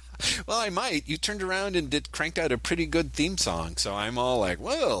 Well, I might. You turned around and cranked out a pretty good theme song, so I'm all like,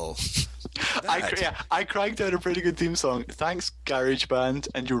 whoa. I cranked out a pretty good theme song. Thanks, GarageBand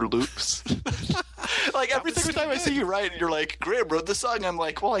and your loops. Like, every single time I see you write, you're like, Graham wrote the song. I'm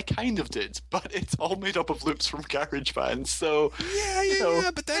like, well, I kind of did, but it's all made up of loops from GarageBand, so...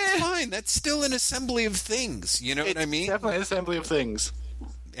 Yeah, but that's fine. That's still an assembly of things, you know what I mean? Definitely an assembly of things.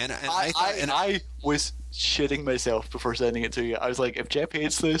 And I was shitting myself before sending it to you. I was like, if Jeff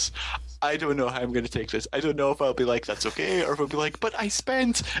hates this, I don't know how I'm going to take this. I don't know if I'll be like, that's okay, or if I'll be like, but I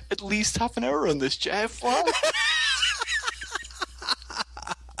spent at least half an hour on this, Jeff. What?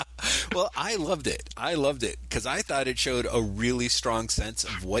 Well, I loved it. Because I thought it showed a really strong sense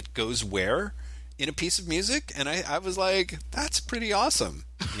of what goes where in a piece of music, and I was like, that's pretty awesome,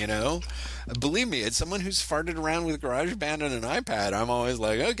 you know? Believe me, as someone who's farted around with GarageBand on an iPad, I'm always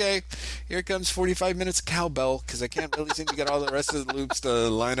like, okay, here comes 45 minutes of cowbell, because I can't really seem to get all the rest of the loops to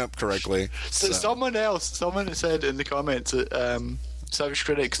line up correctly. So. Someone said in the comments at Savage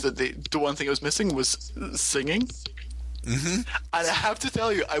Critics that the one thing I was missing was singing. Mm-hmm. And I have to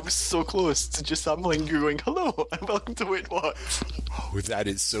tell you, I was so close to just sampling you going, hello, and welcome to Wait What? Oh, that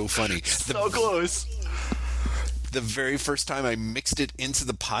is so funny. So close. The very first time I mixed it into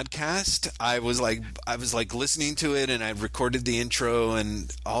the podcast, I was like listening to it, and I recorded the intro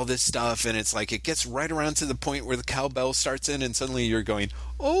and all this stuff, and it's like it gets right around to the point where the cowbell starts in, and suddenly you're going,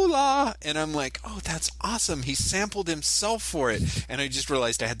 hola, and I'm like, oh, that's awesome. He sampled himself for it, and I just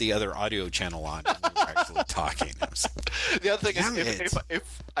realized I had the other audio channel on, and we were actually talking. The other thing is,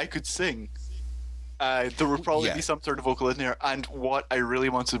 if I could sing, there would probably be some sort of vocal in there, and what I really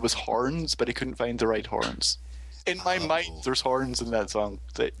wanted was horns, but I couldn't find the right horns. In my mind, there's horns in that song.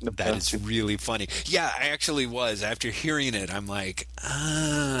 That is really funny. Yeah, I actually was. After hearing it, I'm like,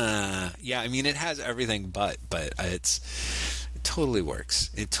 yeah, I mean, it has everything, but it totally works.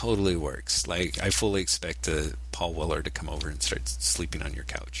 It totally works. Like, I fully expect Paul Weller to come over and start sleeping on your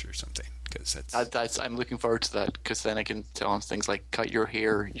couch or something. Because I'm looking forward to that, because then I can tell him things like, cut your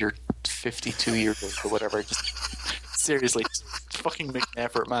hair, you're 52 years old, or whatever. Just seriously, just fucking make an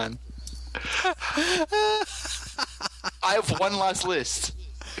effort, man. I have one last list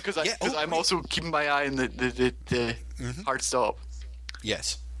because I'm also keeping my eye on the hard stop.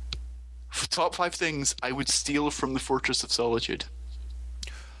 Yes. Top 5 things I would steal from the Fortress of Solitude.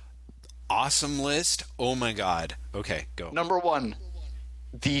 Awesome list. Oh my god. Okay, go. Number 1,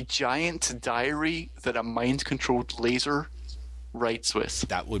 the giant diary that a mind-controlled laser writes with.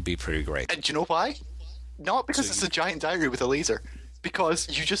 That would be pretty great. And do you know why? Not because it's a giant diary with a laser. Because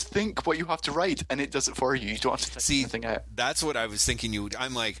you just think what you have to write, and it does it for you. You don't have to type anything out. That's what I was thinking.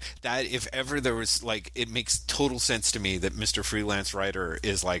 I'm like, that if ever there was, like, it makes total sense to me that Mr. Freelance Writer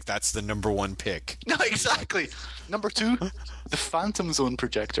is like, that's the number 1 pick. No, exactly. Number 2, the Phantom Zone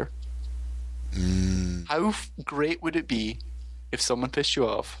projector. How great would it be if someone pissed you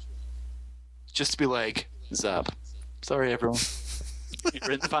off? Just to be like, Zap, sorry everyone.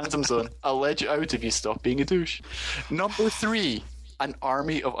 You're in the Phantom Zone. I'll let you out if you stop being a douche. Number 3, an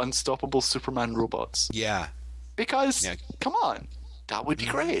army of unstoppable Superman robots. Yeah. Because, come on, that would be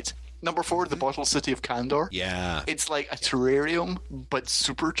great. Number 4, the Bottle City of Kandor. Yeah. It's like a terrarium, but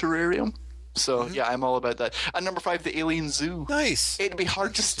super terrarium. So, yeah, I'm all about that. And number 5, the Alien Zoo. Nice. It'd be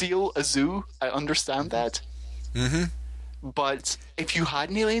hard to steal a zoo. I understand that. Mm-hmm. But if you had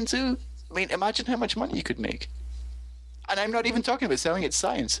an Alien Zoo, I mean, imagine how much money you could make. And I'm not even talking about selling it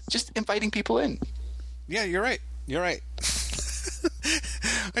science. Just inviting people in. Yeah, you're right.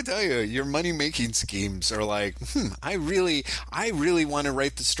 I tell you, your money-making schemes are like, I really want to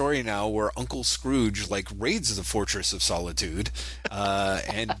write the story now where Uncle Scrooge, like, raids the Fortress of Solitude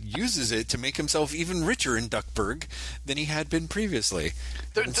and uses it to make himself even richer in Duckburg than he had been previously.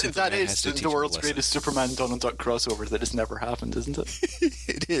 That is the world's greatest Superman Donald Duck crossover that has never happened, isn't it?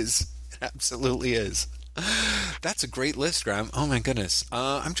 It is. It absolutely is. That's a great list, Graham. Oh my goodness.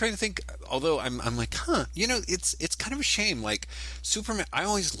 I'm trying to think. Although I'm like, you know, it's kind of a shame. Like Superman, I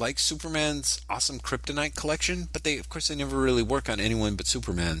always liked Superman's awesome Kryptonite collection, but they never really work on anyone but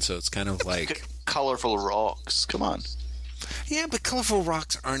Superman. So it's kind of like colorful rocks. Come on. Yeah, but colorful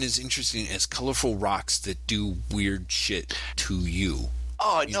rocks aren't as interesting as colorful rocks that do weird shit to you.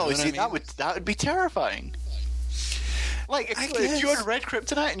 Oh no! See, I mean? that would be terrifying. Like, if you had red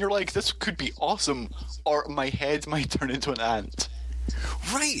kryptonite and you're like, this could be awesome, or my head might turn into an ant.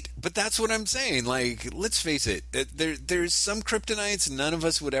 Right, but that's what I'm saying. Like, let's face it, there's some kryptonites none of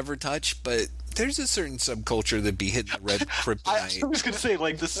us would ever touch, but there's a certain subculture that be hitting the red kryptonite. I was going to say,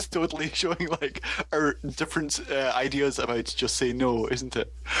 like, this is totally showing, like, our different ideas about just say no, isn't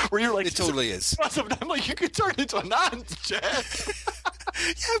it? Where you're like, it totally is. Awesome. And I'm like, you could turn into an ant, Jeff.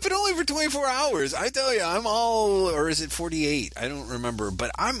 Yeah, but only for 24 hours. I tell you, I'm all, or is it 48? I don't remember,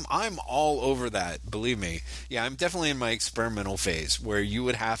 but I'm all over that. Believe me. Yeah, I'm definitely in my experimental phase where you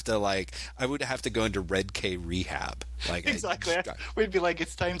would have to I would have to go into Red K rehab. Exactly. We'd be like,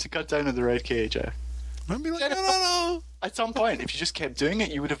 it's time to cut down on the Red K, Jeff. I'd be like, no. At some point, if you just kept doing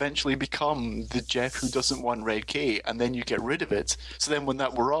it, you would eventually become the Jeff who doesn't want Red K, and then you get rid of it. So then when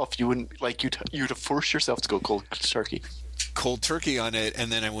that wore off, you wouldn't, you'd have forced yourself to go cold turkey. Cold turkey on it,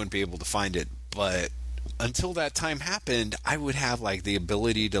 and then I wouldn't be able to find it. But until that time happened, I would have the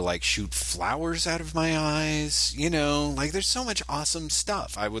ability to shoot flowers out of my eyes. There's so much awesome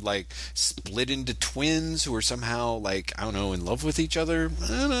stuff. I would split into twins who are somehow I don't know, in love with each other. I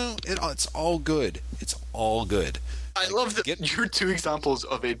don't know. It's all good. It's all good. I love that your two examples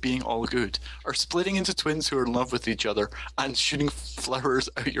of it being all good are splitting into twins who are in love with each other and shooting flowers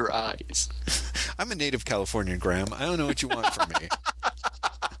out your eyes. I'm a native Californian, Graham. I don't know what you want from me.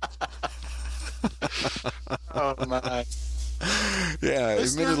 Oh, man. Yeah,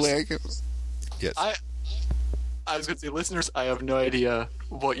 listeners, admittedly, yes. I was going to say, listeners, I have no idea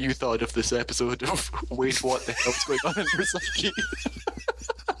what you thought of this episode of Wait, what the hell's going on in your psyche?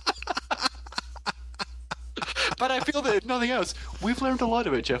 But I feel that if nothing else, we've learned a lot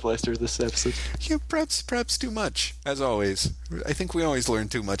about Jeff Lester this episode. Yeah, perhaps too much, as always. I think we always learn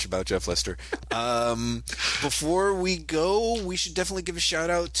too much about Jeff Lester. Before we go, we should definitely give a shout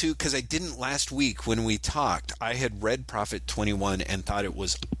out to, because I didn't last week when we talked, I had read Prophet 21 and thought it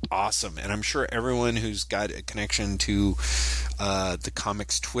was awesome. And I'm sure everyone who's got a connection to the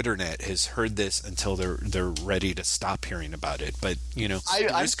comics Twitter net has heard this until they're ready to stop hearing about it. But,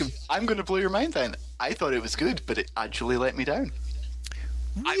 I'm going to blow your mind then. I thought it was good, but it actually let me down.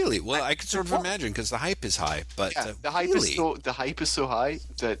 Really? Well, I could sort of imagine because the hype is high. But yeah, the hype is so high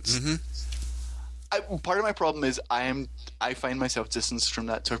that part of my problem is I find myself distanced from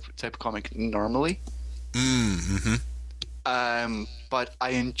that type of comic normally. But I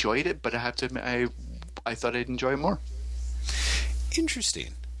enjoyed it. But I have to admit, I thought I'd enjoy it more.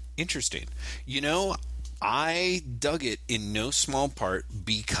 Interesting. I dug it in no small part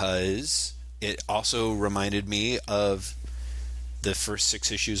because it also reminded me of the first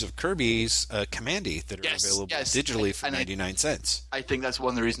 6 issues of Kirby's Commandy that are available digitally for 99 cents. I think that's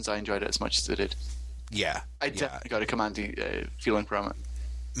one of the reasons I enjoyed it as much as I did. Yeah. I definitely got a Commandy feeling from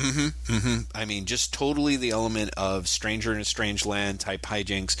it. I mean, just totally the element of Stranger in a Strange Land type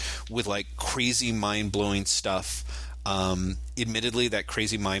hijinks with crazy mind-blowing stuff. Admittedly, that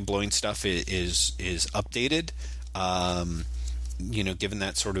crazy mind-blowing stuff is updated. Given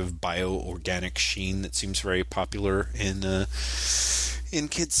that sort of bio-organic sheen that seems very popular in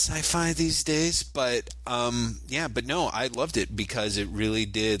kids sci-fi these days. But no, I loved it because it really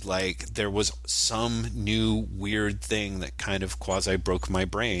did, there was some new weird thing that kind of quasi broke my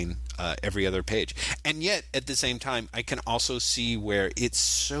brain every other page. And yet, at the same time, I can also see where it's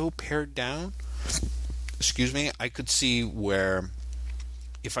so pared down. Excuse me, I could see where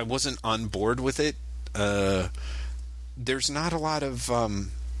if I wasn't on board with it, there's not a lot of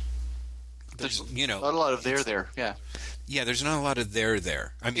there's not a lot of there. Yeah, there's not a lot of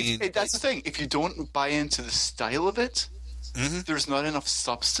there. I mean, that's the thing. If you don't buy into the style of it, there's not enough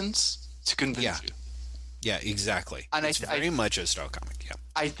substance to convince you. Yeah, exactly. And it's very much a style comic. Yeah,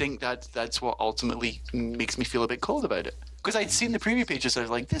 I think that's what ultimately makes me feel a bit cold about it. Because I'd seen the preview pages, I was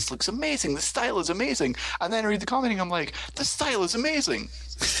like, this looks amazing, the style is amazing. And then I read the commenting, I'm like, the style is amazing.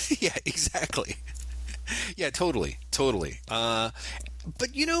 Yeah, exactly. Yeah, totally. But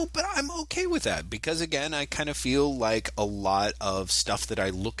I'm okay with that because, again, I kind of feel like a lot of stuff that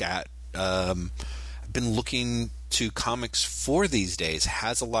I look at, I've been looking to comics for these days,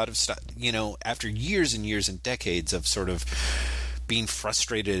 has a lot of stuff, after years and years and decades of sort of being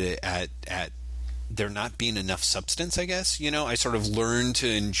frustrated at there not being enough substance, I guess. I sort of learned to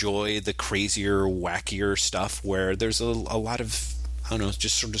enjoy the crazier, wackier stuff where there's a lot of, I don't know,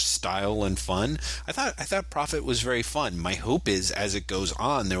 just sort of style and fun. I thought Prophet was very fun. My hope is, as it goes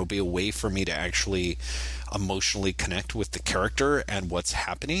on, there will be a way for me to actually emotionally connect with the character and what's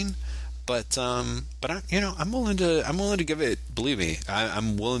happening. But I'm willing to give it. Believe me,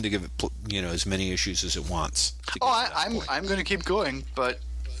 I'm willing to give it, as many issues as it wants. I'm going to keep going, but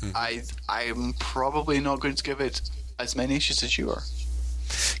I'm probably not going to give it as many issues as you are.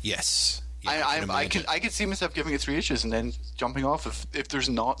 Yes. Yeah, I can see myself giving it 3 issues and then jumping off if there's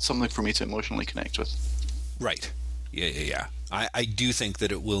not something for me to emotionally connect with. Right. Yeah. I do think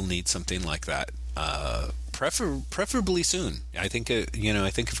that it will need something like that. Preferably soon. I think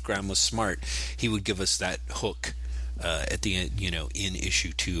if Graham was smart, he would give us that hook at the end, in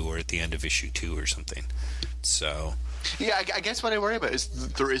issue 2 or at the end of issue 2 or something. So, Yeah, I guess what I worry about is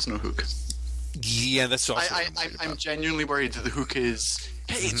there is no hook. Yeah, that's also. I'm genuinely worried that the hook is.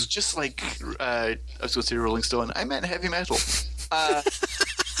 Hey, it's just like I was going to say Rolling Stone. I meant heavy metal.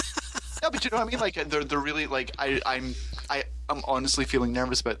 No, but you know what I mean. Like they're really like I'm honestly feeling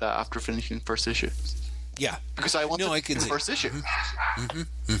nervous about that after finishing first issue. Yeah, because I want I can the see. First issue.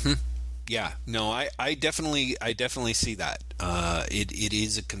 Yeah, no, I definitely see that. It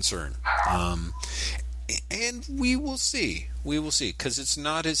is a concern, and we will see, because it's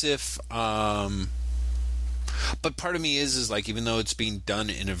not as if. But part of me is like, even though it's being done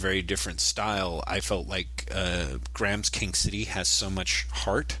in a very different style, I felt like Graham's King City has so much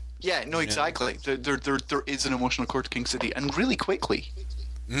heart. Yeah, no, exactly. There is an emotional core to King City, and really quickly.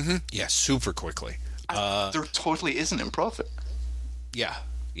 Mm-hmm. Yeah, super quickly. There totally isn't in Prophet. Yeah.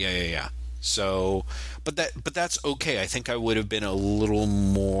 So, but that's okay. I think I would have been a little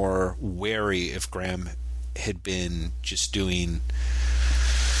more wary if Graham had been just doing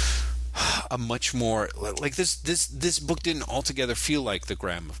a much more like this book didn't altogether feel like the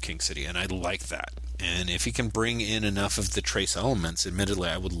Graham of King City, and I like that. And if he can bring in enough of the Trace elements, admittedly,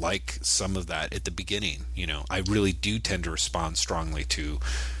 I would like some of that at the beginning. I really do tend to respond strongly to,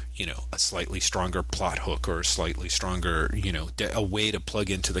 a slightly stronger plot hook or a slightly stronger, a way to plug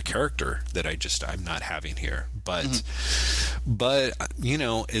into the character that I'm not having here. But,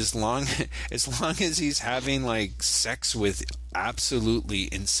 as long as he's having like sex with absolutely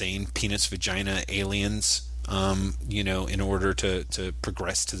insane penis vagina aliens, in order to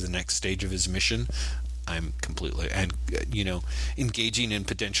progress to the next stage of his mission, I'm completely, and, engaging in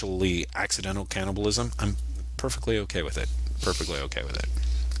potentially accidental cannibalism, I'm perfectly okay with it.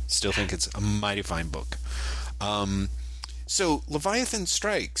 Still think it's a mighty fine book. So Leviathan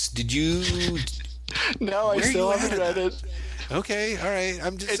Strikes, did you... No, I still haven't read it. Okay, all right.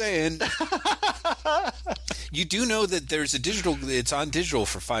 I'm just saying. You do know that there's it's on digital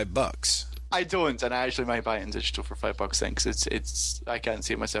for $5. I don't, and I actually might buy it in digital for $5 then, because it's I can't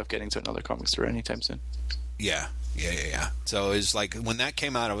see myself getting to another comic store anytime soon. Yeah. So it's like, when that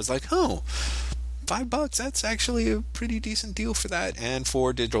came out, I was like, oh, $5, that's actually a pretty decent deal for that, and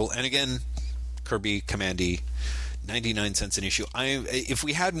for digital. And again, Kirby Commandy, 99 cents an issue. If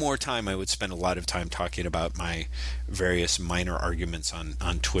we had more time, I would spend a lot of time talking about my various minor arguments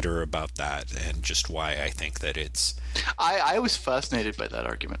on Twitter about that, and just why I think that it's... I was fascinated by that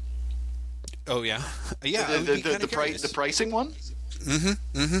argument. Oh, yeah? Yeah, the pricing one?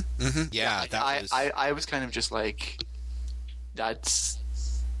 Yeah, I was kind of just like, that's...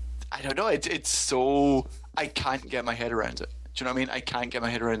 I don't know, it's so... I can't get my head around it. Do you know what I mean? I can't get my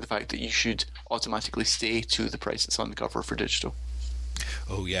head around the fact that you should automatically stay to the price that's on the cover for digital.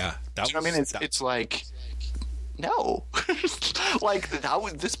 Oh, yeah. Do you know what I mean? It's like... No. Like,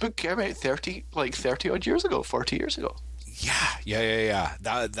 this book came out 30 odd years ago, 40 years ago. Yeah.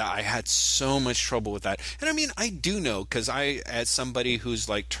 That I had so much trouble with that. And I mean, I do know, because as somebody who's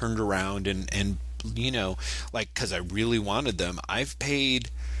like turned around and like, because I really wanted them, I've paid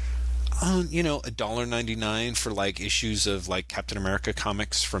 $1.99 for like issues of like Captain America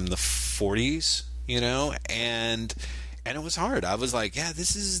comics from the 40s, and it was hard. I was like, yeah,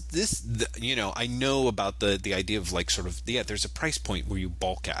 I know about the idea of like sort of, there's a price point where you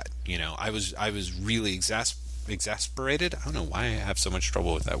bulk at, I was really exasperated. I don't know why I have so much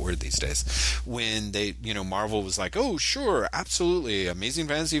trouble with that word these days. When they, Marvel was like, oh, sure, absolutely, Amazing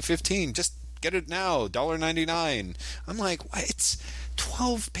Fantasy 15, just get it now, $1.99. I'm like, what? It's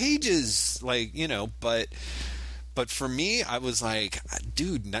 12 pages, like, but for me, I was like,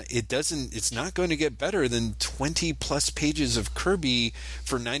 dude, it's not going to get better than 20 plus pages of Kirby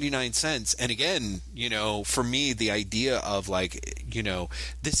for 99 cents. And again, for me, the idea of like,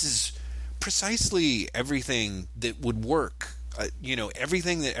 this is precisely everything that would work.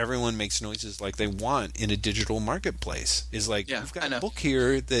 Everything that everyone makes noises like they want in a digital marketplace is like, you've got a book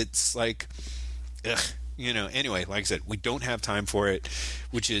here that's like, ugh. Anyway, like I said, we don't have time for it,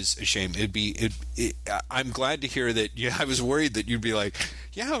 which is a shame. I'm glad to hear that. Yeah, I was worried that you'd be like,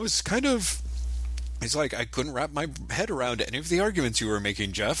 yeah, it's like I couldn't wrap my head around any of the arguments you were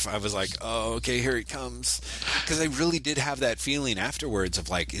making, Jeff. I was like, oh, okay, here it comes. Because I really did have that feeling afterwards of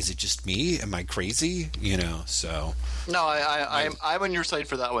like, is it just me? Am I crazy? So. No, I'm on your side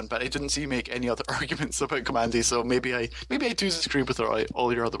for that one, but I didn't see you make any other arguments about Commandy, so maybe I do disagree with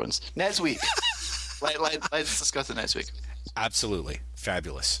all your other ones. Next week. Let's discuss it next week. Absolutely.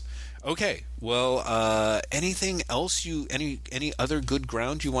 Fabulous. Okay. Well, anything else any other good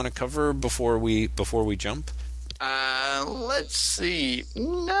ground you want to cover before we jump? Let's see.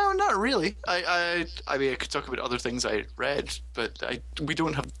 No, not really. I mean, I could talk about other things I read, but we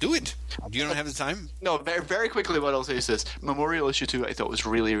don't have. Do it. You don't have the time? No, very, very quickly. What I'll say is this: Memorial issue 2, I thought was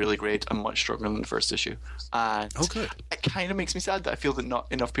really, really great and much stronger than the first issue. And good. It kind of makes me sad that I feel that not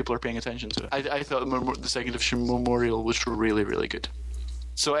enough people are paying attention to it. I thought the second issue Memorial was really, really good.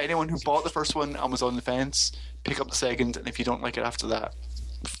 So anyone who bought the first one and was on the fence, pick up the second, and if you don't like it after that,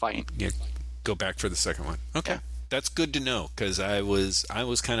 fine. Yeah, go back for the second one. Okay. Yeah. That's good to know, because I was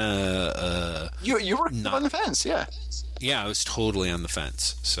kind of you were not on the fence, yeah. Yeah, I was totally on the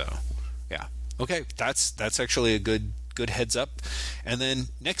fence. So, yeah. Okay, that's actually a good heads up. And then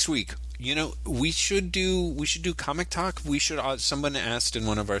next week, we should do comic talk. We should. Someone asked in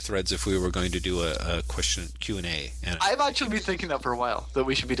one of our threads if we were going to do a question Q&A. And I've actually been thinking that for a while, that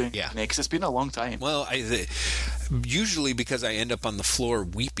we should be doing Q&A, because it's been a long time. Well, usually because I end up on the floor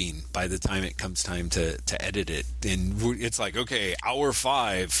weeping by the time it comes time to edit it, and it's like, okay, hour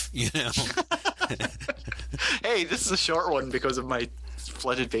 5, Hey, this is a short one because of my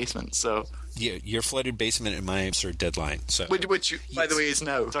flooded basement, so... Yeah, your flooded basement and my absurd deadline. So, which by the way, is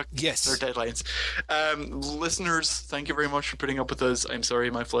now. Yes. Our deadlines. Listeners, thank you very much for putting up with us. I'm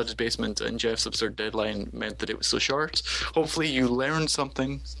sorry my flooded basement and Jeff's absurd deadline meant that it was so short. Hopefully you learned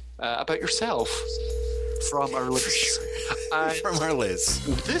something about yourself from our list. From our list.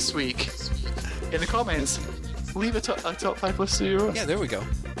 This week, in the comments, leave a top 5 list of your own. Yeah, there we go.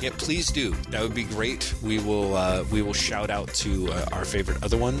 Yeah, please do. That would be great. We will shout out to our favorite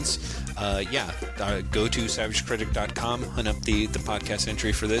other ones. Go to savagecritic.com, hunt up the podcast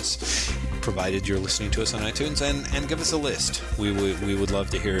entry for this, provided you're listening to us on iTunes, and give us a list. We would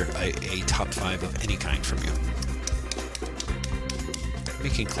love to hear a top 5 of any kind from you.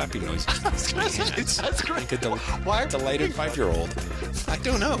 Making clapping noises. That's great. Like a delighted 5-year-old. I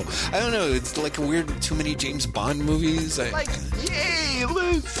don't know. It's like a weird too many James Bond movies. Yay,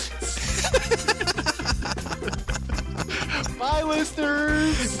 Liz! Bye,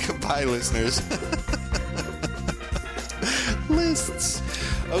 listeners. Goodbye, listeners. Lists.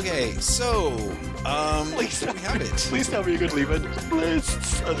 Okay, so Please we have it. Please tell me you could leave it.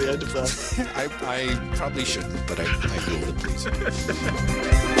 Lists at the end of that. I probably shouldn't, but I will, please.